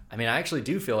 I mean, I actually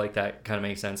do feel like that kind of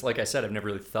makes sense. Like I said, I've never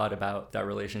really thought about that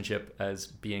relationship as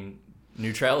being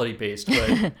neutrality based,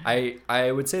 but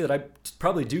I would say that I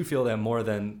probably do feel that more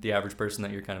than the average person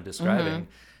that you're kind of describing.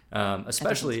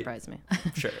 Especially, that doesn't surprise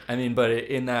me. Sure. I mean, but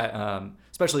in that,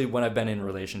 especially when I've been in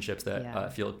relationships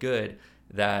that feel good,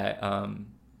 that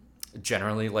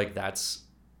generally like that's,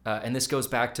 and this goes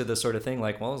back to the sort of thing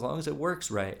like, well, as long as it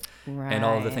works right. And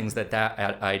all of the things that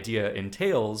idea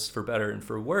entails, for better and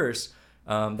for worse,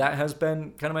 that has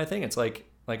been kind of my thing. It's like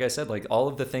I said, like all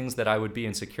of the things that I would be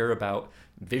insecure about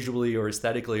visually or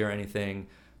aesthetically or anything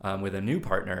with a new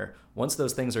partner, once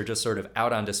those things are just sort of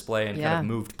out on display and kind of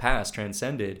moved past,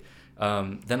 transcended,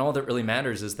 then all that really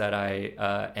matters is that I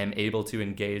am able to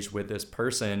engage with this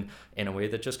person in a way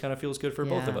that just kind of feels good for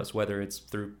both of us, whether it's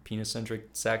through penis-centric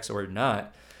sex or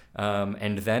not.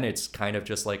 And then it's kind of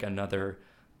just like another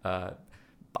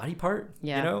body part,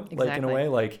 you know, exactly. Like in a way,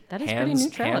 like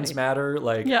hands matter,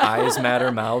 like eyes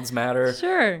matter, mouths matter,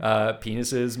 sure,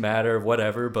 penises matter,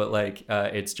 whatever. But like,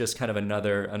 it's just kind of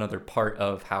another part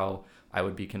of how I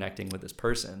would be connecting with this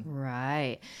person.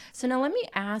 Right. So now let me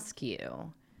ask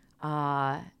you,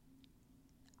 I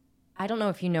don't know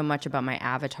if you know much about my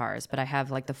avatars, but I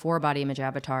have like the 4 body image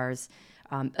avatars.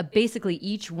 Basically,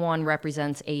 each one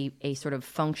represents a sort of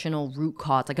functional root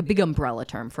cause, like a big umbrella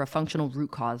term for a functional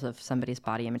root cause of somebody's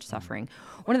body image suffering.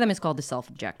 One of them is called the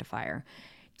self-objectifier.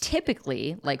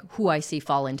 Typically, like who I see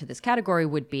fall into this category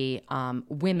would be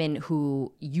women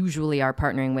who usually are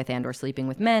partnering with and or sleeping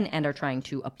with men and are trying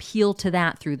to appeal to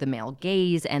that through the male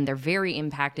gaze, and they're very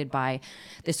impacted by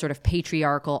this sort of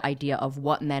patriarchal idea of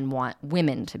what men want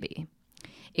women to be.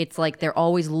 It's like they're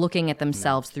always looking at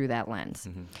themselves through that lens.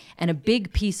 Mm-hmm. And a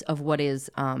big piece of what is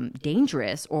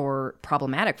dangerous or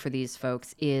problematic for these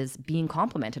folks is being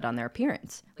complimented on their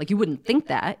appearance. Like you wouldn't think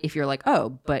that if you're like,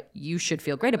 oh, but you should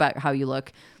feel great about how you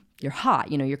look. You're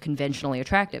hot, you know, you're conventionally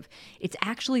attractive. It's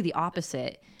actually the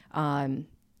opposite.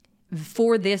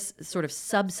 For this sort of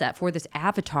subset, for this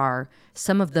avatar,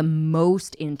 some of the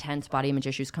most intense body image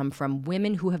issues come from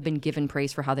women who have been given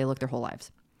praise for how they look their whole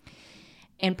lives.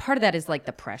 And part of that is like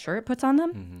the pressure it puts on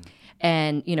them. Mm-hmm.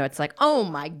 And, you know, it's like, oh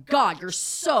my God, you're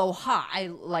so hot.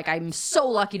 I'm so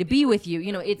lucky to be with you.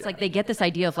 You know, it's like they get this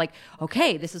idea of like,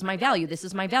 okay, this is my value. This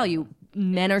is my value.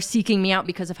 Men are seeking me out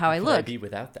because of how I look. Could I be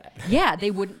without that? Yeah,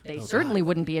 they certainly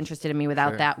wouldn't be interested in me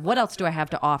without that. What else do I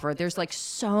have to offer? There's like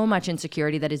so much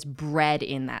insecurity that is bred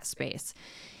in that space.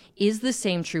 Is the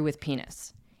same true with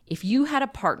penis? If you had a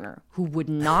partner who would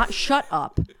not shut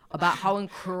up about how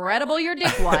incredible your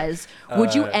dick was,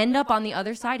 would you end up on the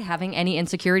other side having any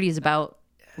insecurities about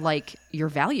like your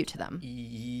value to them?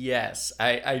 Yes.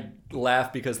 I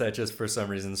laugh because that just for some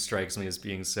reason strikes me as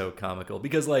being so comical,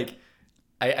 because like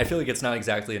I feel like it's not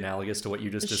exactly analogous to what you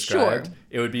just described. Sure.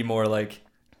 It would be more like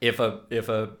if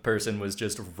a person was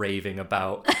just raving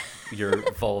about your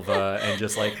vulva and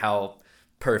just like how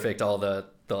perfect all the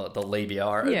labia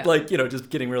are, like, you know, just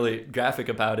getting really graphic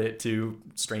about it to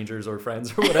strangers or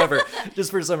friends or whatever. Just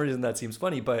for some reason that seems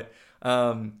funny, but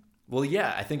well,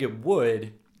 yeah, I think it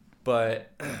would,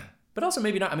 but also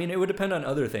maybe not. I mean, it would depend on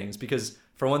other things, because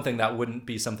for one thing, that wouldn't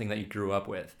be something that you grew up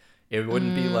with. It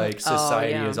wouldn't be like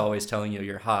society is always telling you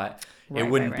you're hot. It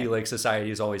wouldn't be like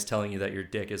society is always telling you that your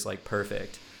dick is like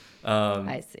perfect.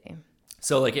 I see.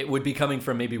 So like it would be coming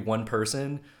from maybe one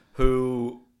person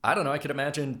who, I don't know, I could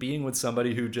imagine being with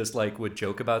somebody who just like would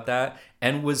joke about that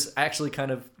and was actually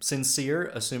kind of sincere,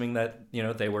 assuming that, you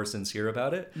know, they were sincere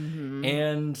about it. Mm-hmm.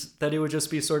 And that it would just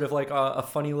be sort of like a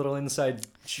funny little inside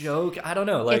joke. I don't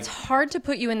know. Like, it's hard to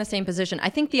put you in the same position. I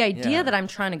think the idea that I'm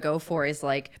trying to go for is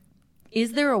like,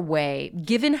 is there a way,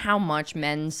 given how much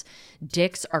men's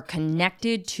dicks are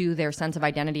connected to their sense of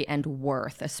identity and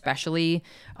worth, especially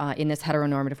in this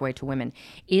heteronormative way to women,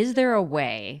 is there a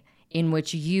way in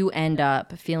which you end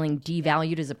up feeling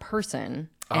devalued as a person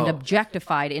and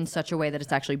objectified in such a way that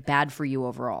it's actually bad for you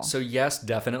overall? So yes,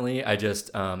 definitely. I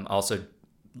just also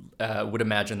would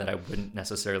imagine that I wouldn't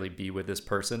necessarily be with this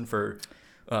person for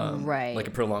like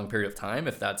a prolonged period of time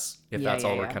if that's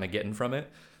all we're kind of getting from it.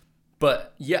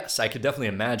 But yes, I could definitely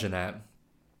imagine that.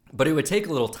 But it would take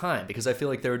a little time, because I feel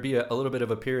like there would be a little bit of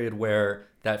a period where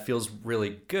that feels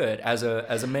really good as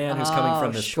a man who's coming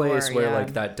from this place where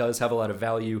like that does have a lot of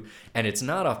value, and it's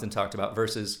not often talked about,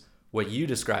 versus what you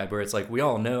described, where it's like we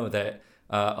all know that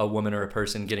a woman or a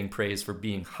person getting praised for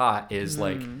being hot is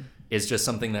is just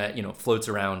something that, you know, floats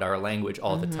around our language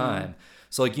all the time.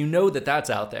 So like, you know, that's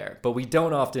out there, but we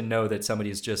don't often know that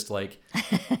somebody's just like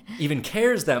even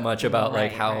cares that much about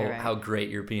like how great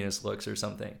your penis looks or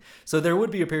something. So there would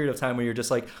be a period of time where you're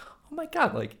just like, oh my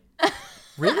God, like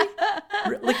really?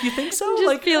 Like, you think so? Just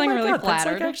like feeling really flattered. That's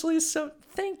like actually so,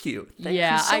 thank you. Thank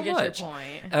Yeah, you so I get much. your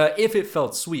point. If it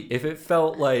felt sweet, if it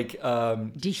felt like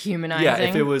Dehumanizing. yeah,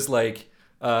 if it was like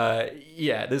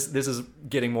this is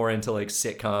getting more into like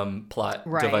sitcom plot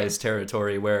device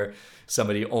territory where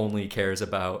somebody only cares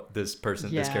about this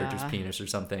character's penis or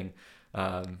something.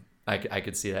 I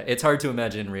could see that. It's hard to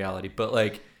imagine in reality, but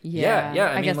like I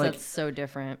mean, guess like, that's so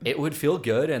different. it would feel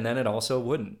good, and then it also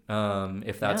wouldn't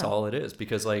if that's all it is,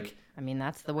 because like, I mean,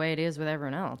 that's the way it is with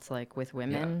everyone else. Like with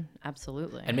women,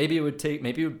 absolutely. and maybe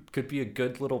it could be a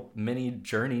good little mini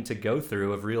journey to go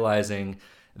through of realizing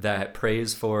that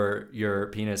praise for your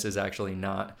penis is actually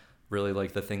not really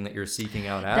like the thing that you're seeking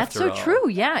out after That's so all. true.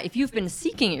 Yeah. If you've been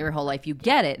seeking it your whole life, you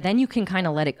get it. Then you can kind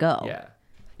of let it go.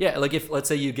 Yeah. Like if, let's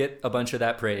say you get a bunch of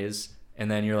that praise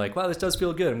and then you're like, wow, this does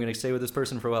feel good. I'm going to stay with this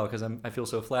person for a while because I feel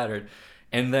so flattered.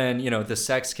 And then, the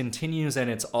sex continues and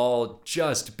it's all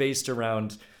just based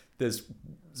around this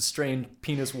strange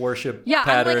penis worship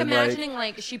pattern. I'm like imagining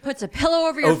like she puts a pillow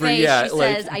over your face. She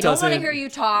like, says, I don't want to hear you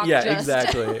talk. Yeah, just...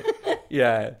 exactly.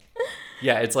 Yeah.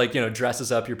 Yeah, it's like,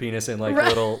 dresses up your penis in like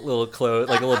little clothes,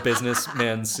 like a little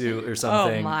businessman suit or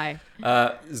something. Oh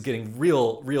my. Is getting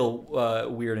real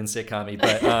weird and sitcom-y.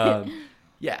 But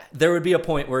yeah, there would be a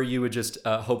point where you would just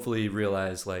hopefully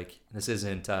realize like this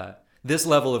isn't this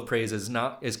level of praise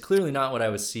is clearly not what I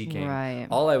was seeking. Right.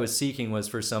 All I was seeking was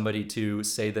for somebody to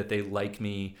say that they like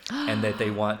me and that they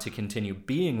want to continue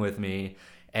being with me.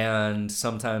 And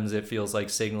sometimes it feels like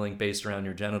signaling based around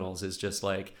your genitals is just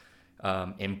like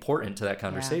important to that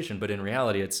conversation. But in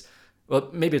reality,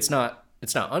 maybe it's not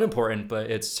unimportant, but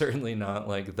it's certainly not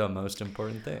like the most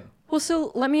important thing. Well,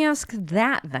 so let me ask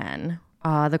that then.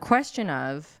 The question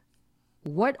of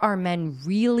what are men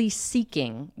really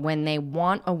seeking when they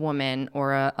want a woman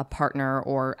or a partner,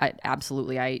 or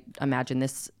absolutely, I imagine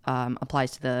this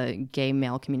applies to the gay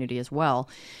male community as well.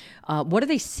 What are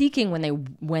they seeking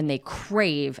when they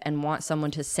crave and want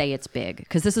someone to say it's big?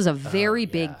 Because this is a very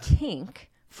big kink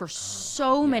for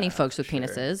so many folks with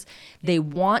penises. They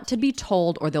want to be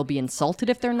told, or they'll be insulted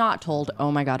if they're not told, oh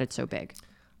my God, it's so big.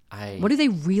 What do they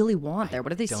really want there?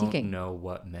 What are they seeking? I don't know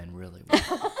what men really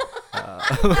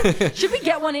want. Should we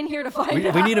get one in here to find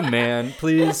out? We need a man,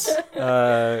 please.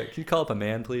 Can you call up a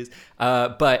man, please?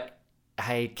 But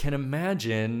I can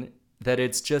imagine that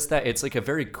it's just that. It's like a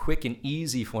very quick and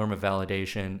easy form of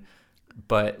validation.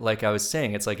 But like I was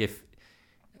saying, it's like if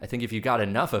you got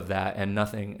enough of that and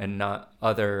not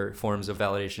other forms of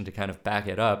validation to kind of back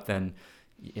it up, then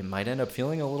it might end up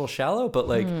feeling a little shallow. But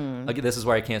like, this is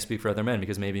where I can't speak for other men,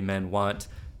 because maybe men want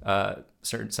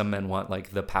some men want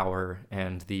like the power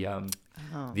and the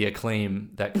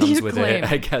acclaim that comes with it.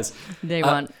 I guess they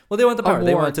want they want the power. Awards.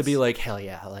 They want to be like, hell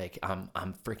yeah, like I'm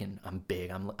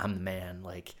big. I'm the man.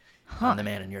 Like I'm the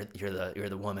man and you're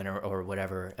the woman or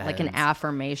whatever. Like an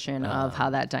affirmation of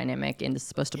how that dynamic is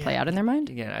supposed to play out in their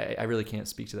mind. Again, I really can't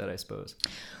speak to that, I suppose.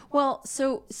 Well,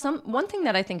 so one thing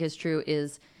that I think is true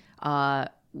is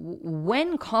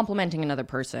when complimenting another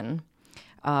person,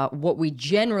 what we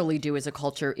generally do as a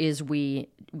culture is we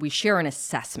share an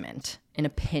assessment, an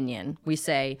opinion. We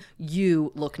say,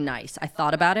 you look nice. I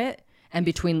thought about it, and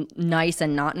between nice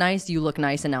and not nice, you look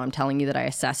nice, and now I'm telling you that I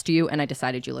assessed you, and I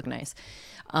decided you look nice.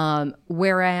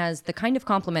 Whereas the kind of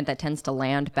compliment that tends to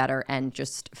land better and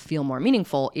just feel more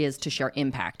meaningful is to share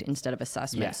impact instead of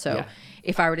assessment.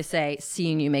 If I were to say,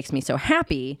 seeing you makes me so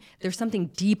happy, there's something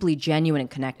deeply genuine and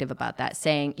connective about that.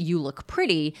 Saying you look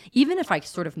pretty, even if I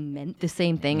sort of meant the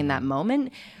same thing in that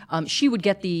moment, she would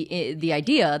get the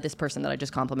idea, this person that I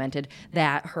just complimented,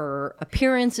 that her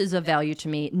appearance is of value to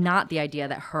me, not the idea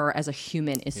that her as a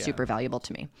human is super valuable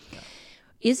to me. Yeah.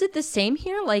 Is it the same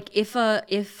here? Like if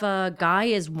a guy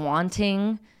is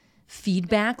wanting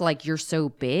feedback, like you're so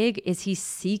big, is he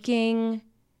seeking,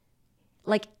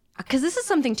 like, because this is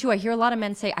something too, I hear a lot of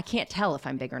men say, I can't tell if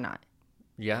I'm big or not.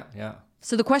 Yeah.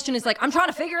 So the question is like, I'm trying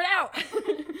to figure it out.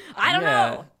 I don't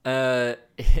know.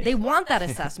 They want that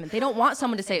assessment. They don't want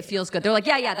someone to say it feels good. They're like,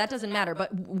 yeah, that doesn't matter.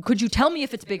 But could you tell me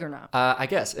if it's big or not? I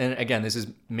guess. And again, this is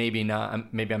maybe I'm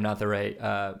not the right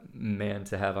man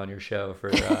to have on your show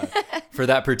for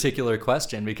that particular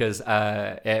question, because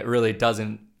it really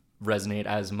doesn't resonate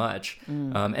as much.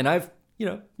 And I've,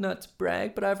 not to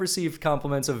brag, but I've received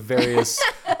compliments of various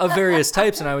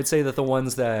types, and I would say that the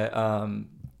ones that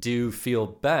do feel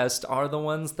best are the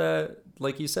ones that,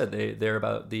 like you said, they're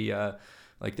about the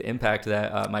like the impact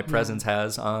that my presence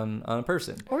has on a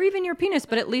person, or even your penis,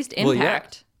 but at least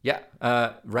impact.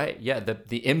 Right. Yeah,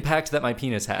 the impact that my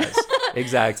penis has.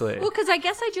 Exactly. Well, because I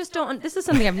guess I just don't. This is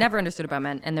something I've never understood about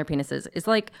men and their penises. Is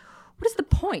like, what is the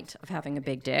point of having a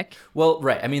big dick? Well,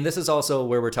 right. I mean, this is also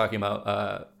where we're talking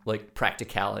about like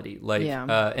practicality. Like,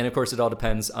 and of course, it all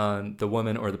depends on the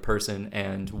woman or the person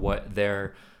and what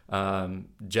their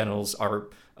genitals are,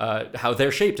 how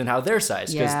they're shaped and how they're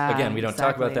sized. Because again, we don't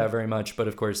talk about that very much. But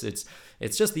of course,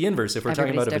 it's just the inverse. If we're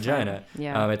talking about a vagina,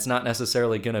 it's not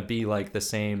necessarily going to be like the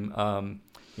same,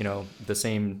 the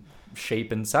same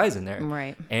shape and size in there.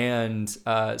 Right. And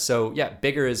so, yeah,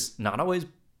 bigger is not always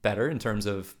better in terms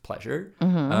of pleasure.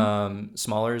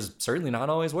 Smaller is certainly not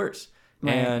always worse.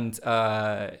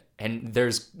 Right. And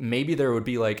there would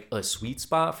be like a sweet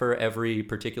spot for every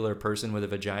particular person with a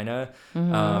vagina,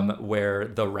 where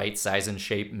the right size and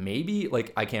shape maybe,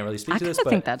 like, I can't really speak to this, but I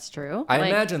think that's true. I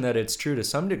imagine that it's true to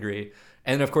some degree.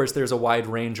 And of course there's a wide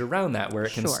range around that where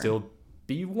it can still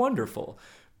be wonderful.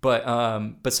 But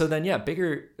so then, yeah,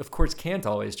 bigger, of course, can't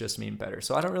always just mean better.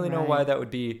 So I don't really know why that would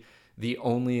be the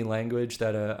only language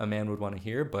that a man would want to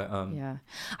hear. But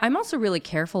I'm also really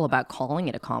careful about calling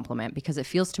it a compliment, because it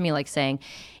feels to me like saying,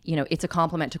 it's a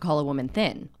compliment to call a woman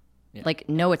thin. Yeah. Like,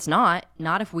 no, it's not.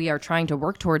 Not if we are trying to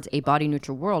work towards a body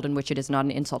neutral world in which it is not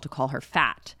an insult to call her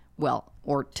fat. Well,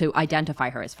 or to identify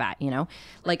her as fat,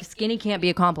 like skinny can't be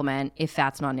a compliment if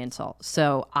fat's not an insult.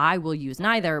 So I will use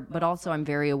neither, but also I'm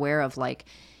very aware of like,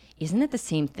 isn't it the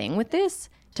same thing with this?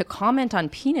 To comment on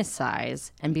penis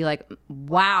size and be like,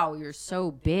 wow, you're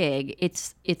so big.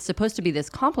 It's supposed to be this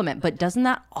compliment, but doesn't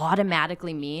that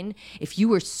automatically mean if you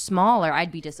were smaller,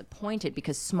 I'd be disappointed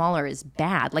because smaller is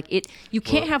bad? Like you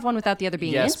can't have one without the other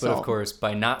being an insult. Yes, but of course,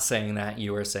 by not saying that,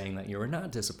 you are saying that you are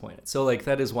not disappointed. So like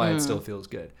that is why it still feels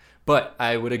good. But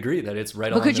I would agree that it's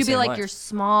right along the same lines. But could you be like, you're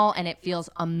small and it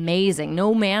feels amazing?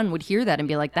 No man would hear that and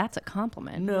be like, that's a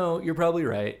compliment. No, you're probably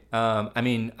right. I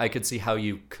mean, I could see how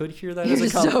you could hear that as a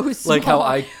compliment. So small. Like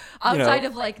how outside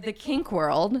of like the kink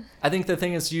world. I think the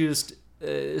thing is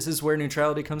this is where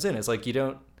neutrality comes in. It's like you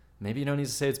don't need to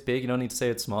say it's big. You don't need to say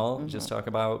it's small. Just talk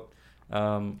about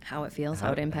how it feels,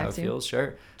 how it impacts you. How it feels,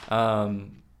 sure.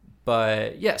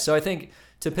 But yeah, so I think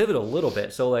to pivot a little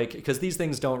bit, so like, because these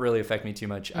things don't really affect me too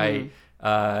much. I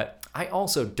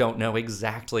also don't know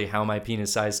exactly how my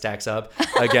penis size stacks up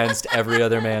against every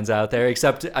other man's out there,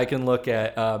 except I can look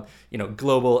at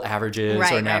global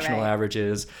averages or national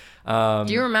averages. Do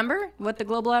you remember what the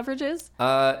global average is?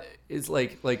 It's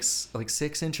like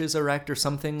 6 inches erect or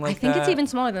something like that. I think it's even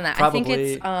smaller than that. Probably, I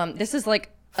think it's this is like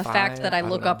a fact that I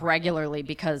look up regularly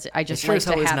because I just sure like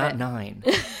to have it's not 9.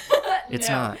 It's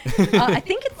not. I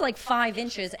think it's like 5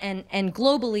 inches, and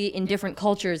globally in different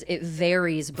cultures it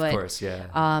varies. But of course, yeah.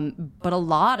 But a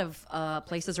lot of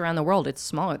places around the world it's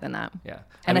smaller than that. Yeah,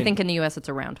 I think in the U.S. it's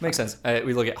around 5. Makes sense.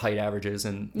 We look at height averages,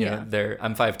 and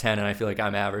I'm 5'10", and I feel like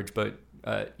I'm average, but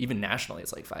even nationally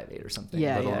it's like 5'8" or something.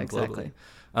 Yeah, let alone exactly.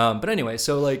 Globally. But anyway,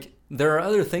 so like there are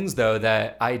other things though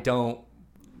that I don't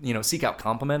seek out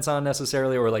compliments on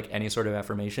necessarily, or like any sort of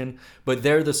affirmation, but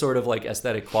they're the sort of like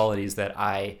aesthetic qualities that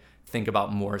I think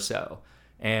about more so.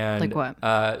 And like what?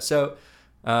 I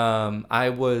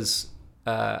was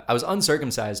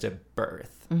uncircumcised at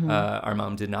birth. Our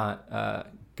mom did not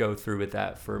go through with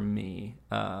that for me,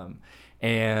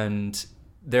 and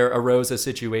there arose a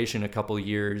situation a couple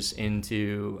years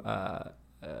into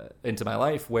my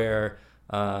life where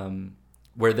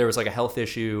there was like a health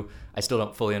issue. I still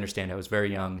don't fully understand. I was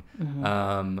very young,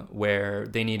 where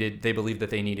they believed that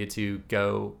they needed to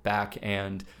go back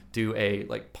and do a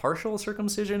like partial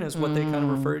circumcision is what they kind of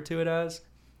referred to it as.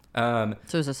 So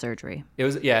it was a surgery. It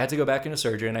was, yeah, I had to go back into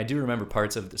surgery, and I do remember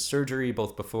parts of the surgery,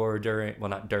 both before, during, well,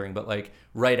 not during, but like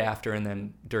right after and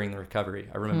then during the recovery.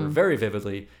 I remember very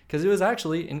vividly because it was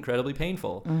actually incredibly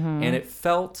painful, and it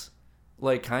felt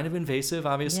like kind of invasive,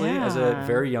 obviously, as a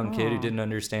very young kid who didn't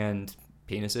understand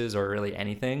penises or really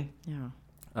anything.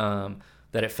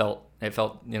 That it felt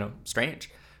strange.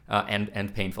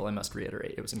 And painful, I must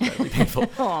reiterate. It was incredibly painful.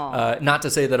 Not to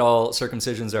say that all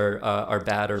circumcisions are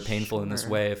bad or painful in this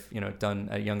way if done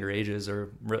at younger ages,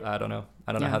 or I don't know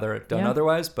how they're done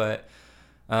otherwise. But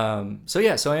so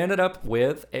I ended up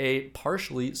with a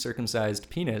partially circumcised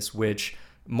penis, which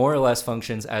more or less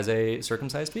functions as a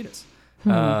circumcised penis.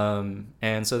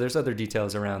 And so there's other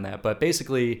details around that, but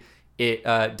basically it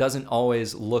doesn't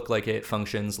always look like it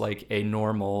functions like a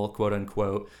normal quote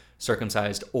unquote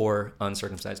circumcised or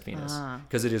uncircumcised penis,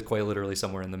 because it is quite literally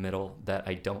somewhere in the middle that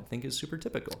I don't think is super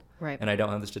typical. Right. And I don't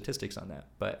have the statistics on that.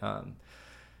 But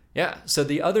so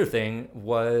the other thing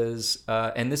was,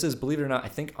 and this is, believe it or not, I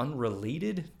think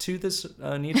unrelated to this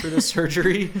need for this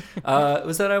surgery,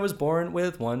 was that I was born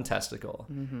with one testicle.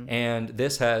 And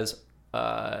this has,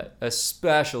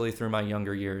 especially through my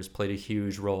younger years, played a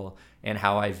huge role in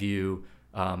how I view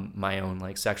my own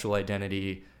like sexual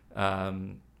identity,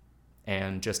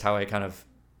 and just how I kind of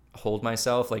hold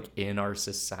myself like in our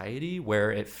society, where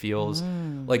it feels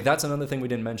like that's another thing we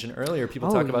didn't mention earlier.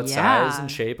 People talk about size and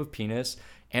shape of penis,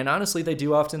 and honestly they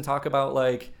do often talk about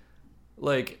like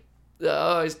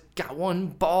oh, he's got one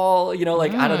ball, you know,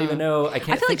 like I don't even know. I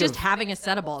feel like just having a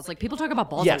set of balls. Like people talk about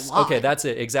balls a lot. Okay, that's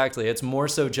it. Exactly. It's more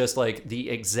so just like the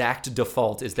exact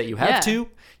default is that you have two,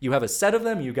 you have a set of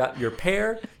them, you got your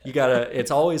pair,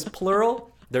 it's always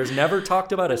plural. There's never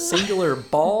talked about a singular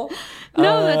ball.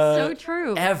 No, that's so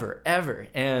true. Ever.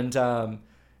 And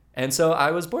so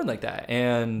I was born like that.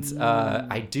 And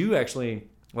I do actually,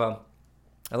 well,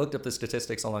 I looked up the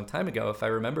statistics a long time ago. If I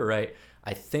remember right,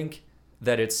 I think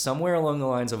that it's somewhere along the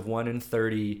lines of 1 in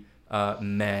 30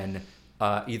 men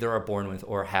either are born with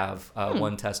or have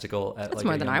one testicle at That's like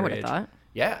more a than I younger would have age. thought.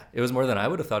 Yeah, it was more than I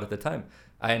would have thought at the time.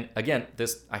 And again,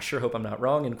 I sure hope I'm not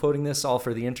wrong in quoting this, all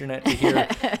for the internet to hear.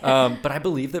 But I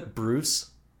believe that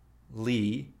Bruce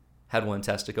Lee had one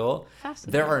testicle.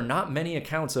 There are not many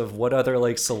accounts of what other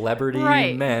like celebrity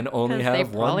men only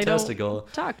have one testicle.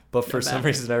 But for some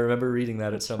reason, I remember reading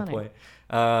that at some point.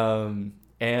 And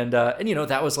you know,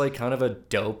 that was like kind of a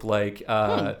dope like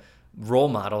role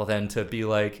model then to be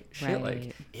like, shit,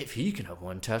 like if he can have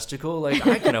one testicle, like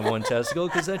I can have one testicle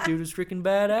because that dude is freaking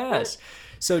badass.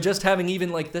 So just having even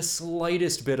like the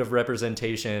slightest bit of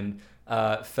representation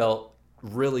felt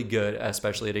really good,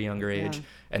 especially at a younger age.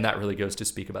 And that really goes to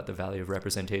speak about the value of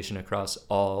representation across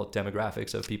all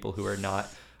demographics of people who are not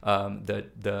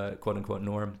the quote unquote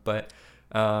norm. But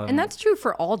and that's true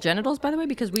for all genitals, by the way,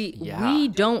 because we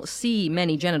don't see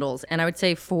many genitals. And I would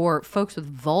say for folks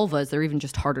with vulvas, they're even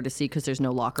just harder to see because there's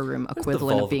no locker room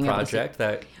equivalent of being able to see.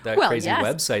 That crazy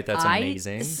website, that's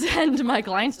amazing. I send my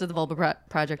clients to the Vulva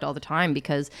Project all the time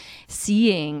because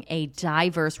seeing a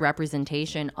diverse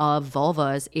representation of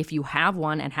vulvas, if you have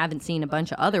one and haven't seen a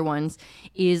bunch of other ones,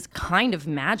 is kind of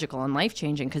magical and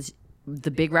life-changing because the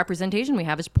big representation we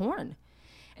have is porn.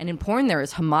 And in porn, there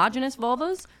is homogenous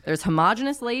vulvas, there's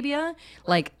homogenous labia.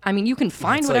 Like, I mean, you can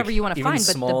find whatever you want to find. But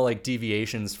small like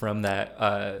deviations from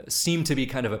that seem to be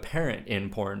kind of apparent in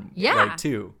porn,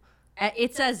 too.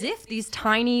 It's as if these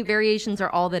tiny variations are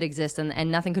all that exist,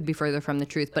 and nothing could be further from the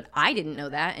truth. But I didn't know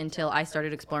that until I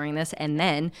started exploring this, and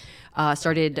then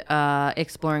started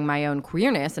exploring my own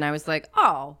queerness. And I was like,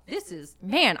 oh, this is,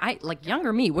 man,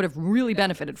 younger me would have really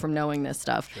benefited from knowing this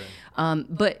stuff. Sure.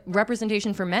 But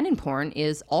representation for men in porn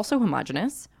is also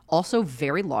homogenous, also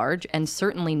very large, and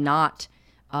certainly not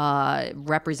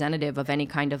representative of any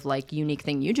kind of like unique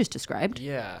thing you just described.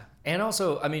 Yeah. And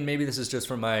also, I mean, maybe this is just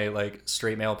from my like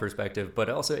straight male perspective,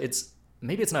 but also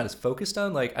maybe it's not as focused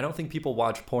on, like, I don't think people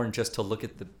watch porn just to look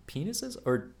at the penises,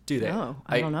 or do they? No,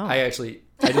 I don't know. I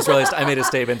just realized I made a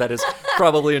statement that is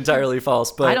probably entirely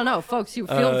false, but I don't know, folks. You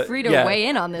feel free to weigh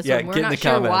in on this one. We're not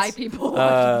sure comments. Why people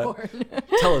watch porn.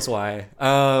 Tell us why.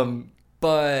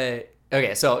 But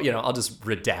okay, so I'll just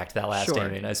redact that last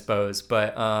statement, I suppose.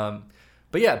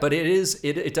 But yeah, but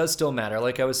it does still matter.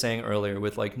 Like I was saying earlier,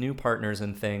 with like new partners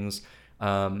and things,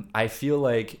 I feel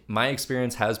like my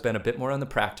experience has been a bit more on the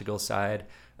practical side,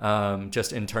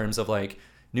 just in terms of like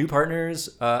new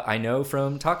partners. I know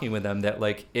from talking with them that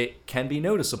like it can be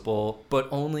noticeable, but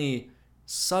only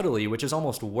subtly, which is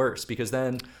almost worse, because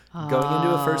then going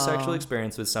into a first sexual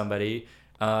experience with somebody,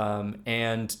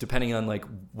 and depending on like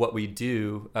what we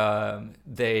do,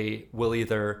 they will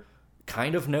either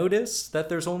kind of notice that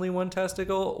there's only one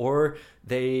testicle, or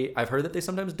I've heard that they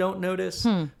sometimes don't notice,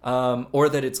 or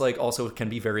that it's like also can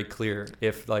be very clear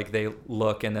if like they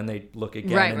look and then they look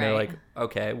again they're like,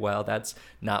 okay, well, that's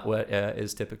not what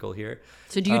is typical here.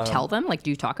 So do you tell them, like, do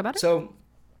you talk about it? So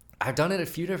I've done it a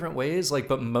few different ways, like,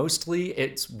 but mostly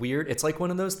it's weird. It's like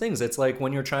one of those things. It's like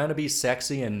when you're trying to be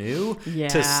sexy and new,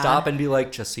 to stop and be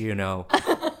like, just so you know,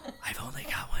 I've only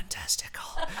got one testicle.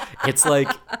 It's like,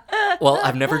 well,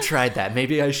 I've never tried that.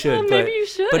 Maybe I should. Maybe you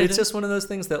should. But it's just one of those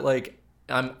things that like,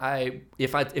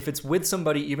 if it's with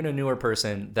somebody, even a newer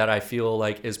person that I feel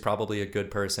like is probably a good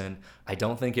person, I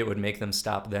don't think it would make them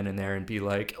stop then and there and be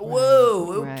like,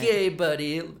 whoa, okay,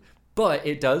 buddy. But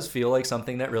it does feel like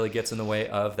something that really gets in the way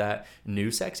of that new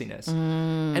sexiness.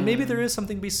 And maybe there is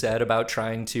something to be said about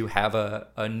trying to have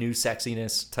a new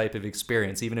sexiness type of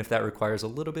experience, even if that requires a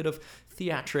little bit of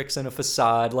theatrics and a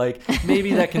facade. Like,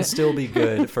 maybe that can still be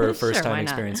good for first-time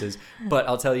experiences. But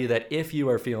I'll tell you that if you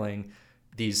are feeling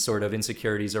these sort of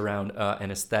insecurities around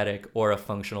an aesthetic or a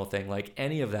functional thing, like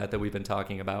any of that we've been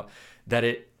talking about, that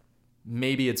it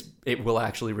will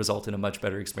actually result in a much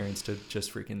better experience to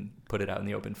just freaking put it out in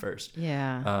the open first.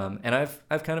 Yeah. And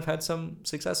I've kind of had some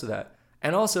success with that.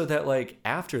 And also that like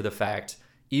after the fact,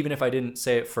 even if I didn't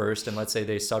say it first and let's say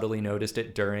they subtly noticed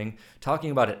it during,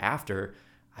 talking about it after,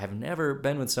 I've never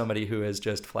been with somebody who has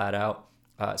just flat out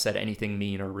said anything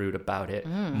mean or rude about it.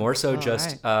 More so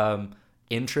just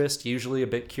interest, usually a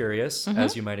bit curious,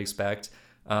 as you might expect.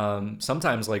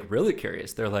 Sometimes like really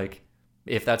curious. They're like,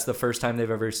 if that's the first time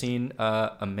they've ever seen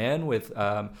a man with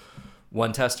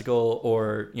one testicle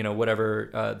or,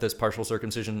 whatever this partial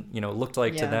circumcision, looked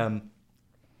like to them,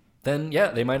 then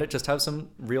they might just have some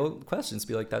real questions.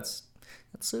 Be like, that's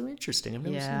so interesting. I've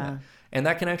never seen that. And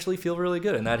that can actually feel really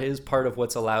good. And that is part of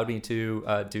what's allowed me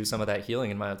to do some of that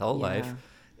healing in my adult life,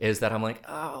 is that I'm like,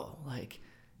 oh, like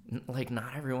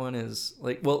not everyone is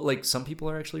like some people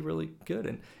are actually really good.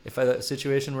 And if the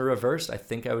situation were reversed, I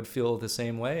think I would feel the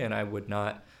same way, and I would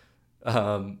not,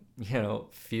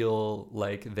 feel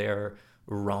like they're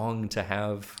wrong to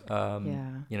have,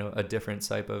 a different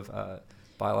type of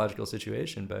biological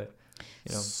situation. But,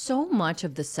 so much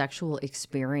of the sexual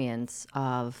experience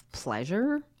of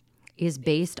pleasure is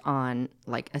based on,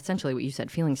 like, essentially what you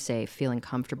said, feeling safe, feeling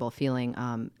comfortable, feeling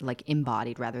like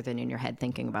embodied rather than in your head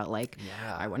thinking about like,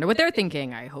 I wonder what they're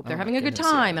thinking. I hope they're having a good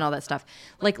time and all that stuff.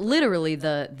 Like literally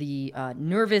the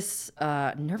nervous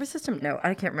system. No,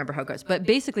 I can't remember how it goes. But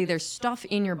basically there's stuff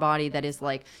in your body that is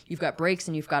like, you've got brakes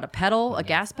and you've got a pedal, a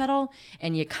gas pedal,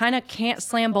 and you kind of can't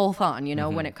slam both on,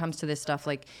 when it comes to this stuff.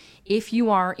 Like if you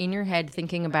are in your head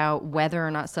thinking about whether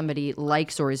or not somebody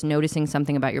likes or is noticing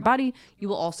something about your body, you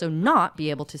will also not be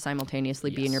able to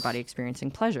simultaneously be in your body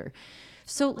experiencing pleasure.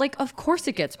 So, like, of course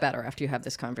it gets better after you have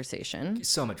this conversation.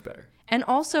 So much better. And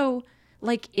also,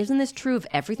 like, isn't this true of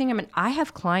everything? I mean, I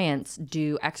have clients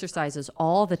do exercises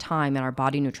all the time in our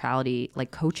body neutrality,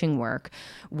 like, coaching work,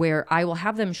 where I will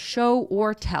have them show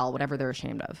or tell whatever they're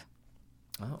ashamed of.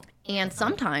 Oh. And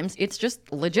sometimes it's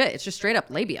just legit. It's just straight up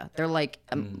labia. They're like,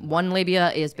 one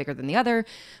labia is bigger than the other.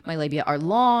 My labia are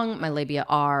long. My labia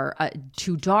are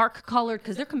too dark colored,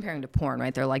 because they're comparing to porn,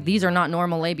 right? They're like, these are not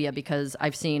normal labia because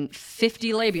I've seen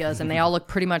 50 labias and they all look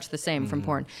pretty much the same from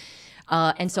porn.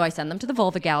 And so I send them to the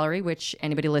Vulva Gallery, which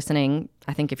anybody listening,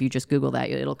 I think if you just Google that,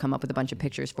 it'll come up with a bunch of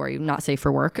pictures for you. Not safe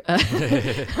for work,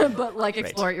 but like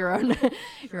explore at your own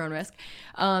risk.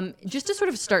 Just to sort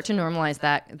of start to normalize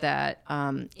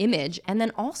that image, and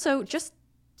then also just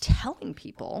telling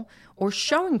people or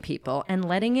showing people and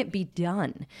letting it be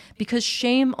done, because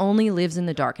shame only lives in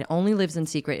the dark. It only lives in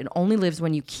secret. It only lives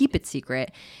when you keep it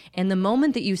secret. And the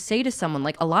moment that you say to someone,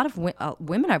 like a lot of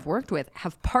women I've worked with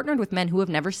have partnered with men who have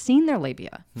never seen their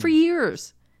labia for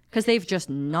years because they've just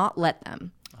not let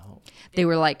them. They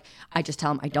were like, I just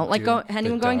tell them I don't like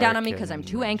anyone going down on me because I'm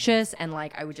too anxious, and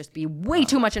like I would just be way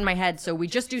too much in my head. So we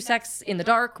just do sex in the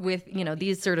dark with,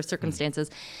 these sort of circumstances.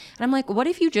 And I'm like, what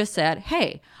if you just said,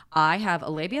 hey, I have a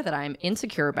labia that I'm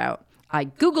insecure about. I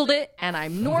Googled it and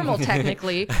I'm normal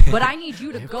technically, but I need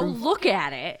you to go look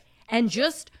at it and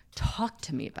just talk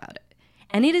to me about it.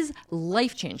 And it is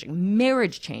life-changing,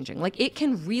 marriage-changing. Like, it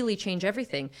can really change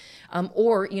everything.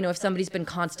 Or, if somebody's been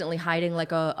constantly hiding,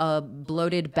 like, a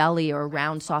bloated belly or a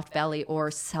round, soft belly or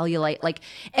cellulite, like,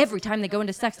 every time they go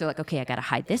into sex, they're like, okay, I got to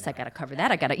hide this, I got to cover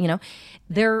that, I got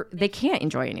to, they can't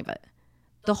enjoy any of it.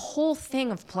 The whole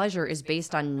thing of pleasure is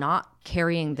based on not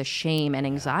carrying the shame and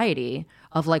anxiety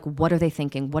of, like, what are they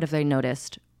thinking? What have they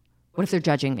noticed? What if they're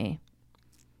judging me?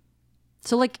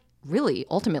 So, like, really,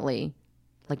 ultimately,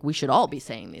 like, we should all be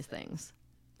saying these things.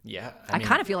 Yeah. I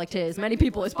kind of feel like to as many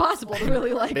people as possible to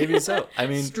really, like, maybe so. I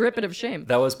mean, strip it of shame.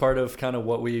 That was part of kind of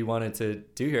what we wanted to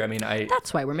do here. I mean,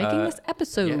 that's why we're making this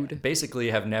episode.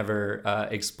 Basically have never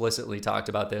explicitly talked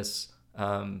about this,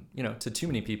 to too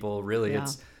many people, really. Yeah.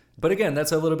 But again,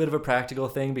 that's a little bit of a practical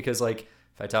thing, because, like,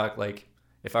 if I talk, like,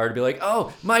 if I were to be like,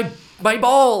 oh, my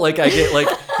ball, like, I get, like,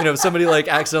 if somebody, like,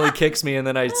 accidentally kicks me and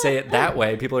then I say it that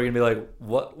way, people are going to be like,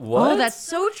 what? Oh, that's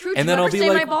so true. And then I'll be say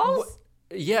like, my balls?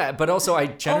 Yeah, but also I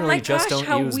generally just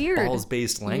don't use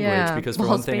balls-based language, because for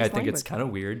one thing, I think it's kind of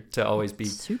weird to always be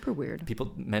super weird.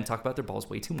 Men talk about their balls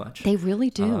way too much. They really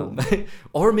do.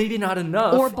 Or maybe not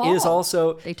enough. Or ball. Is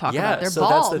also they talk about their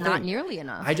ball, not nearly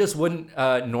enough. I just wouldn't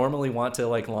normally want to,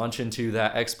 like, launch into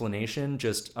that explanation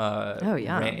just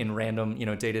in random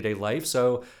day-to-day life.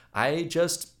 So I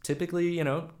just typically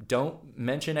don't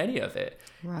mention any of it,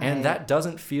 and that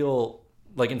doesn't feel.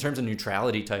 Like, in terms of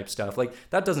neutrality type stuff, like,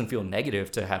 that doesn't feel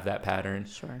negative to have that pattern.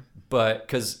 Sure. But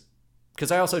because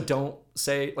I also don't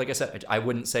say, like I said, I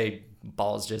wouldn't say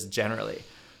balls just generally.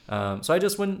 So I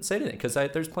just wouldn't say anything, because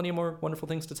there's plenty of more wonderful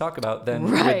things to talk about than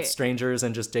with strangers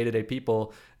and just day-to-day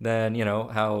people than,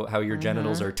 how your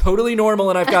genitals are totally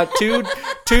normal and I've got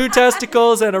two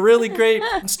testicles and a really great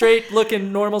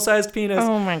straight-looking normal-sized penis.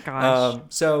 Oh, my gosh.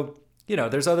 So,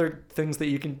 there's other things that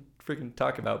you can freaking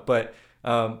talk about. But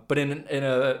But in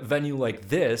a venue like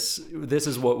this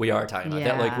is what we are talking about.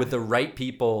 That like with the right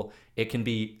people, it can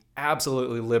be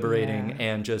absolutely liberating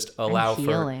and just allow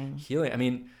for healing. I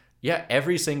mean, yeah,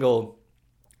 every single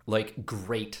like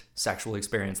great sexual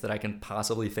experience that I can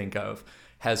possibly think of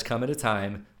has come at a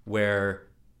time where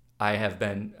I have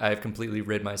completely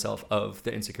rid myself of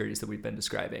the insecurities that we've been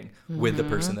describing with the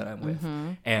person that I'm with.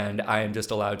 And I am just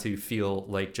allowed to feel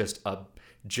like just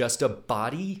a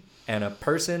body and a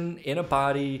person in a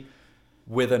body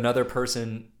with another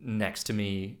person next to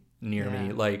me, near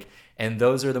me. Like, and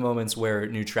those are the moments where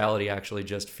neutrality actually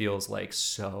just feels like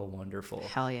so wonderful.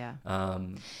 Hell yeah.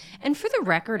 And for the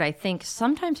record, I think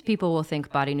sometimes people will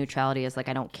think body neutrality is like,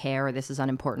 I don't care, or this is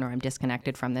unimportant, or I'm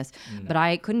disconnected from this. But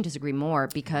I couldn't disagree more,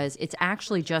 because it's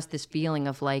actually just this feeling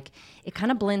of like, it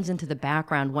kind of blends into the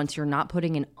background once you're not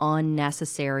putting an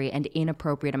unnecessary and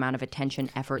inappropriate amount of attention,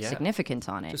 effort, significance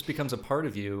on it. It just becomes a part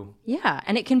of you. Yeah.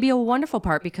 And it can be a wonderful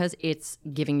part because it's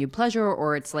giving you pleasure,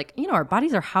 or it's like, you know, our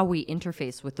bodies are how we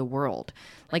interface with the world.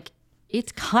 Like,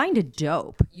 it's kind of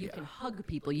dope. You can hug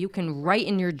people. You can write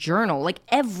in your journal. Like,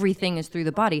 everything is through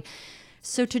the body.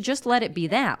 So to just let it be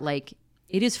that, like,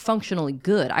 it is functionally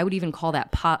good. I would even call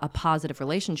that a positive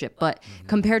relationship. But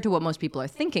compared to what most people are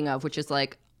thinking of, which is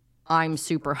like, I'm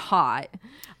super hot,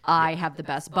 I have the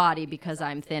best body because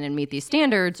I'm thin and meet these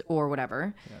standards, or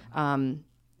whatever.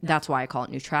 That's why I call it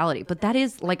neutrality. But that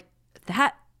is like,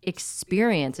 that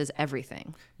experience is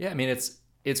everything. Yeah, I mean,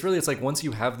 it's really, it's like once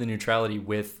you have the neutrality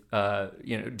with,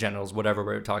 genitals, whatever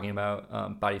we're talking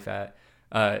about, body fat,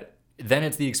 then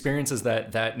it's the experiences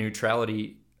that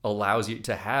neutrality allows you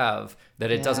to have, that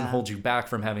it doesn't hold you back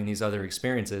from having these other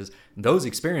experiences. Those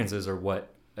experiences are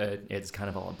what it's kind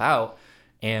of all about.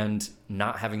 And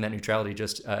not having that neutrality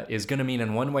just is going to mean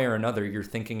in one way or another, you're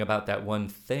thinking about that one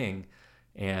thing.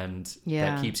 And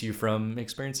that keeps you from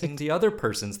experiencing the other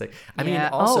person's thing. I mean,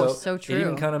 also, so true. It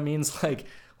even kind of means like,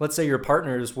 let's say your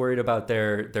partner is worried about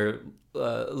their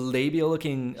labia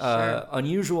looking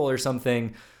unusual or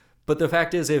something, but the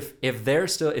fact is, if they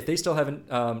still haven't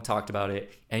talked about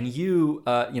it, and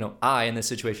I in this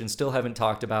situation still haven't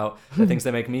talked about the things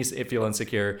that make me feel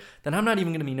insecure, then I'm not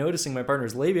even going to be noticing my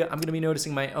partner's labia. I'm going to be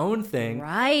noticing my own thing.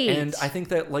 Right. And I think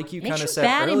that, like you kind of said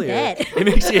bad earlier, in bed. it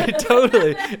makes you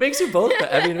totally. It makes you both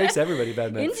bad. I mean, it makes everybody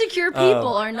bad. Man. Insecure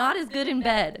people are not as good in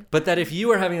bed. But that if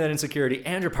you are having that insecurity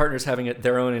and your partner's having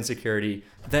their own insecurity,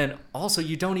 then also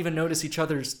you don't even notice each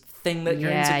other's thing that you're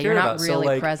insecure you're not about. really so,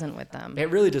 like, present with them. It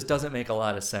really just doesn't make a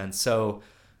lot of sense. So,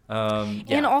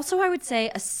 And also, I would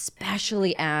say,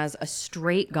 especially as a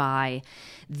straight guy,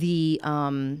 the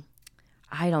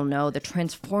the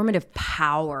transformative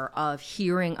power of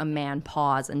hearing a man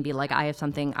pause and be like, I have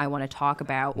something I want to talk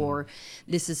about, or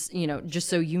this is, just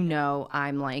so you know,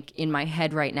 I'm like in my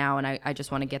head right now and I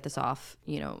just want to get this off,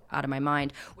 out of my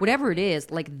mind. Whatever it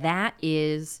is, like, that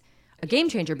is a game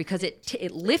changer, because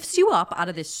it lifts you up out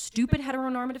of this stupid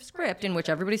heteronormative script in which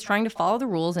everybody's trying to follow the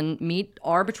rules and meet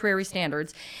arbitrary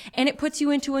standards, and it puts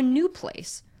you into a new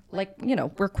place, like,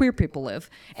 where queer people live,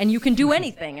 and you can do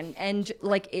anything, and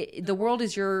the world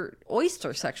is your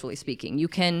oyster, sexually speaking. You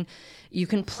can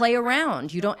play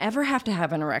around. You don't ever have to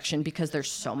have an erection because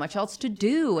there's so much else to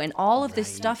do, and all of this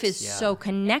stuff is so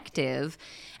connective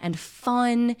and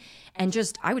fun, and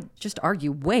I would just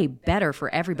argue, way better for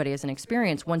everybody as an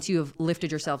experience once you have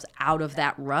lifted yourselves out of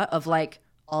that rut of like,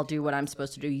 I'll do what I'm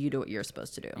supposed to do, you do what you're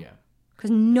supposed to do. Yeah.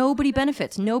 Because nobody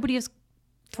benefits. Nobody is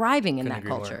thriving in that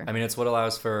culture. More. I mean, it's what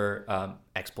allows for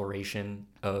exploration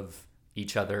of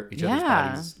each other's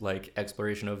bodies, like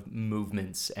exploration of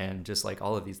movements and just like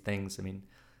all of these things. I mean,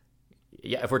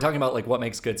 yeah, if we're talking about like what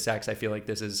makes good sex, I feel like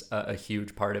this is a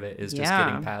huge part of it, is just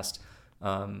getting past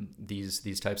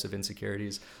these types of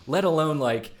insecurities, let alone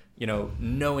like,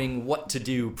 knowing what to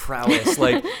do, prowess.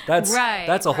 Like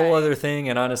that's a whole other thing.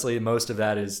 And honestly, most of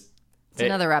that is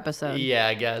another episode. Yeah,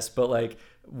 I guess. But like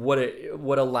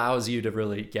what allows you to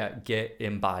really get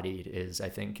embodied is, I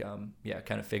think, kind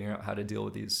of figuring out how to deal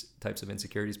with these types of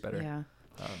insecurities better. Yeah.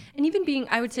 And even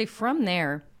I would say from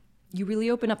there, you really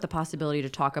open up the possibility to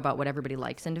talk about what everybody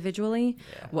likes individually,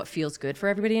 what feels good for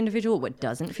everybody individual, what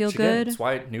doesn't feel good. That's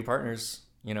why new partners,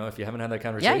 if you haven't had that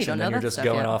conversation, then you're just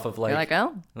going off of like, you're like,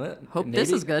 oh, hope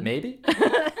this is good. Maybe.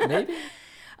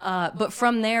 But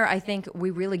from there, I think we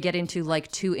really get into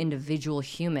like two individual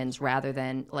humans rather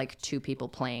than like two people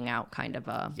playing out kind of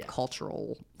a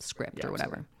cultural script or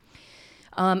whatever.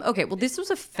 Okay, well, this was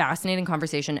a fascinating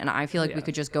conversation, and I feel like we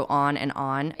could just go on and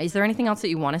on. Is there anything else that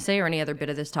you want to say, or any other bit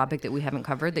of this topic that we haven't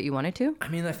covered that you wanted to? I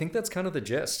mean, I think that's kind of the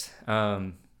gist.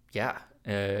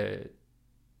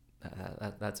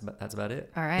 that's about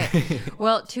it. All right.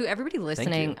 Well, to everybody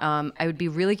listening, I would be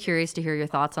really curious to hear your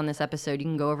thoughts on this episode. You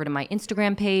can go over to my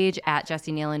Instagram page at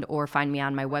Jessie Nealand or find me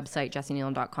on my website,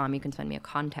 jessienealand.com. You can send me a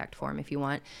contact form if you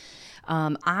want.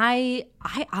 I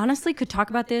honestly could talk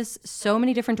about this so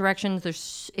many different directions.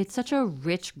 It's such a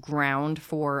rich ground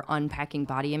for unpacking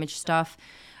body image stuff.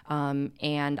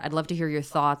 And I'd love to hear your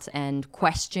thoughts and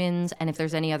questions. And if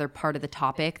there's any other part of the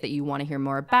topic that you want to hear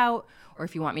more about, or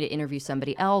if you want me to interview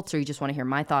somebody else, or you just want to hear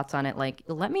my thoughts on it, like,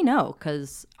 let me know,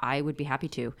 because I would be happy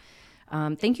to.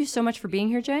 Thank you so much for being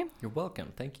here, Jay. You're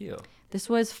welcome. Thank you. This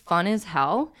was fun as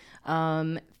hell.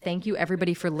 Thank you,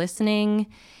 everybody, for listening.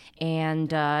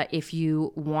 And if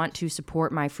you want to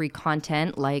support my free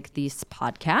content like this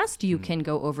podcast, you can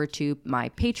go over to my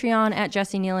Patreon at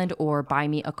Jessie Nealand or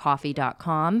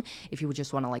buymeacoffee.com if you would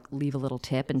just want to like leave a little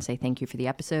tip and say thank you for the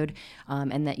episode.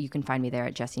 And that you can find me there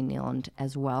at Jessie Nealand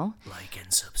as well. Like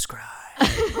and subscribe.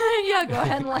 Yeah, go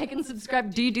ahead and like and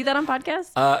subscribe. Do you do that on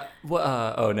podcasts?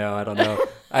 Oh no, I don't know.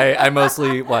 I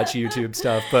mostly watch YouTube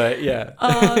stuff, but yeah.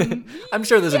 I'm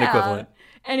sure there's an equivalent.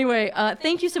 Anyway,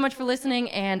 thank you so much for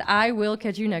listening, and I will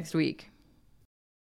catch you next week.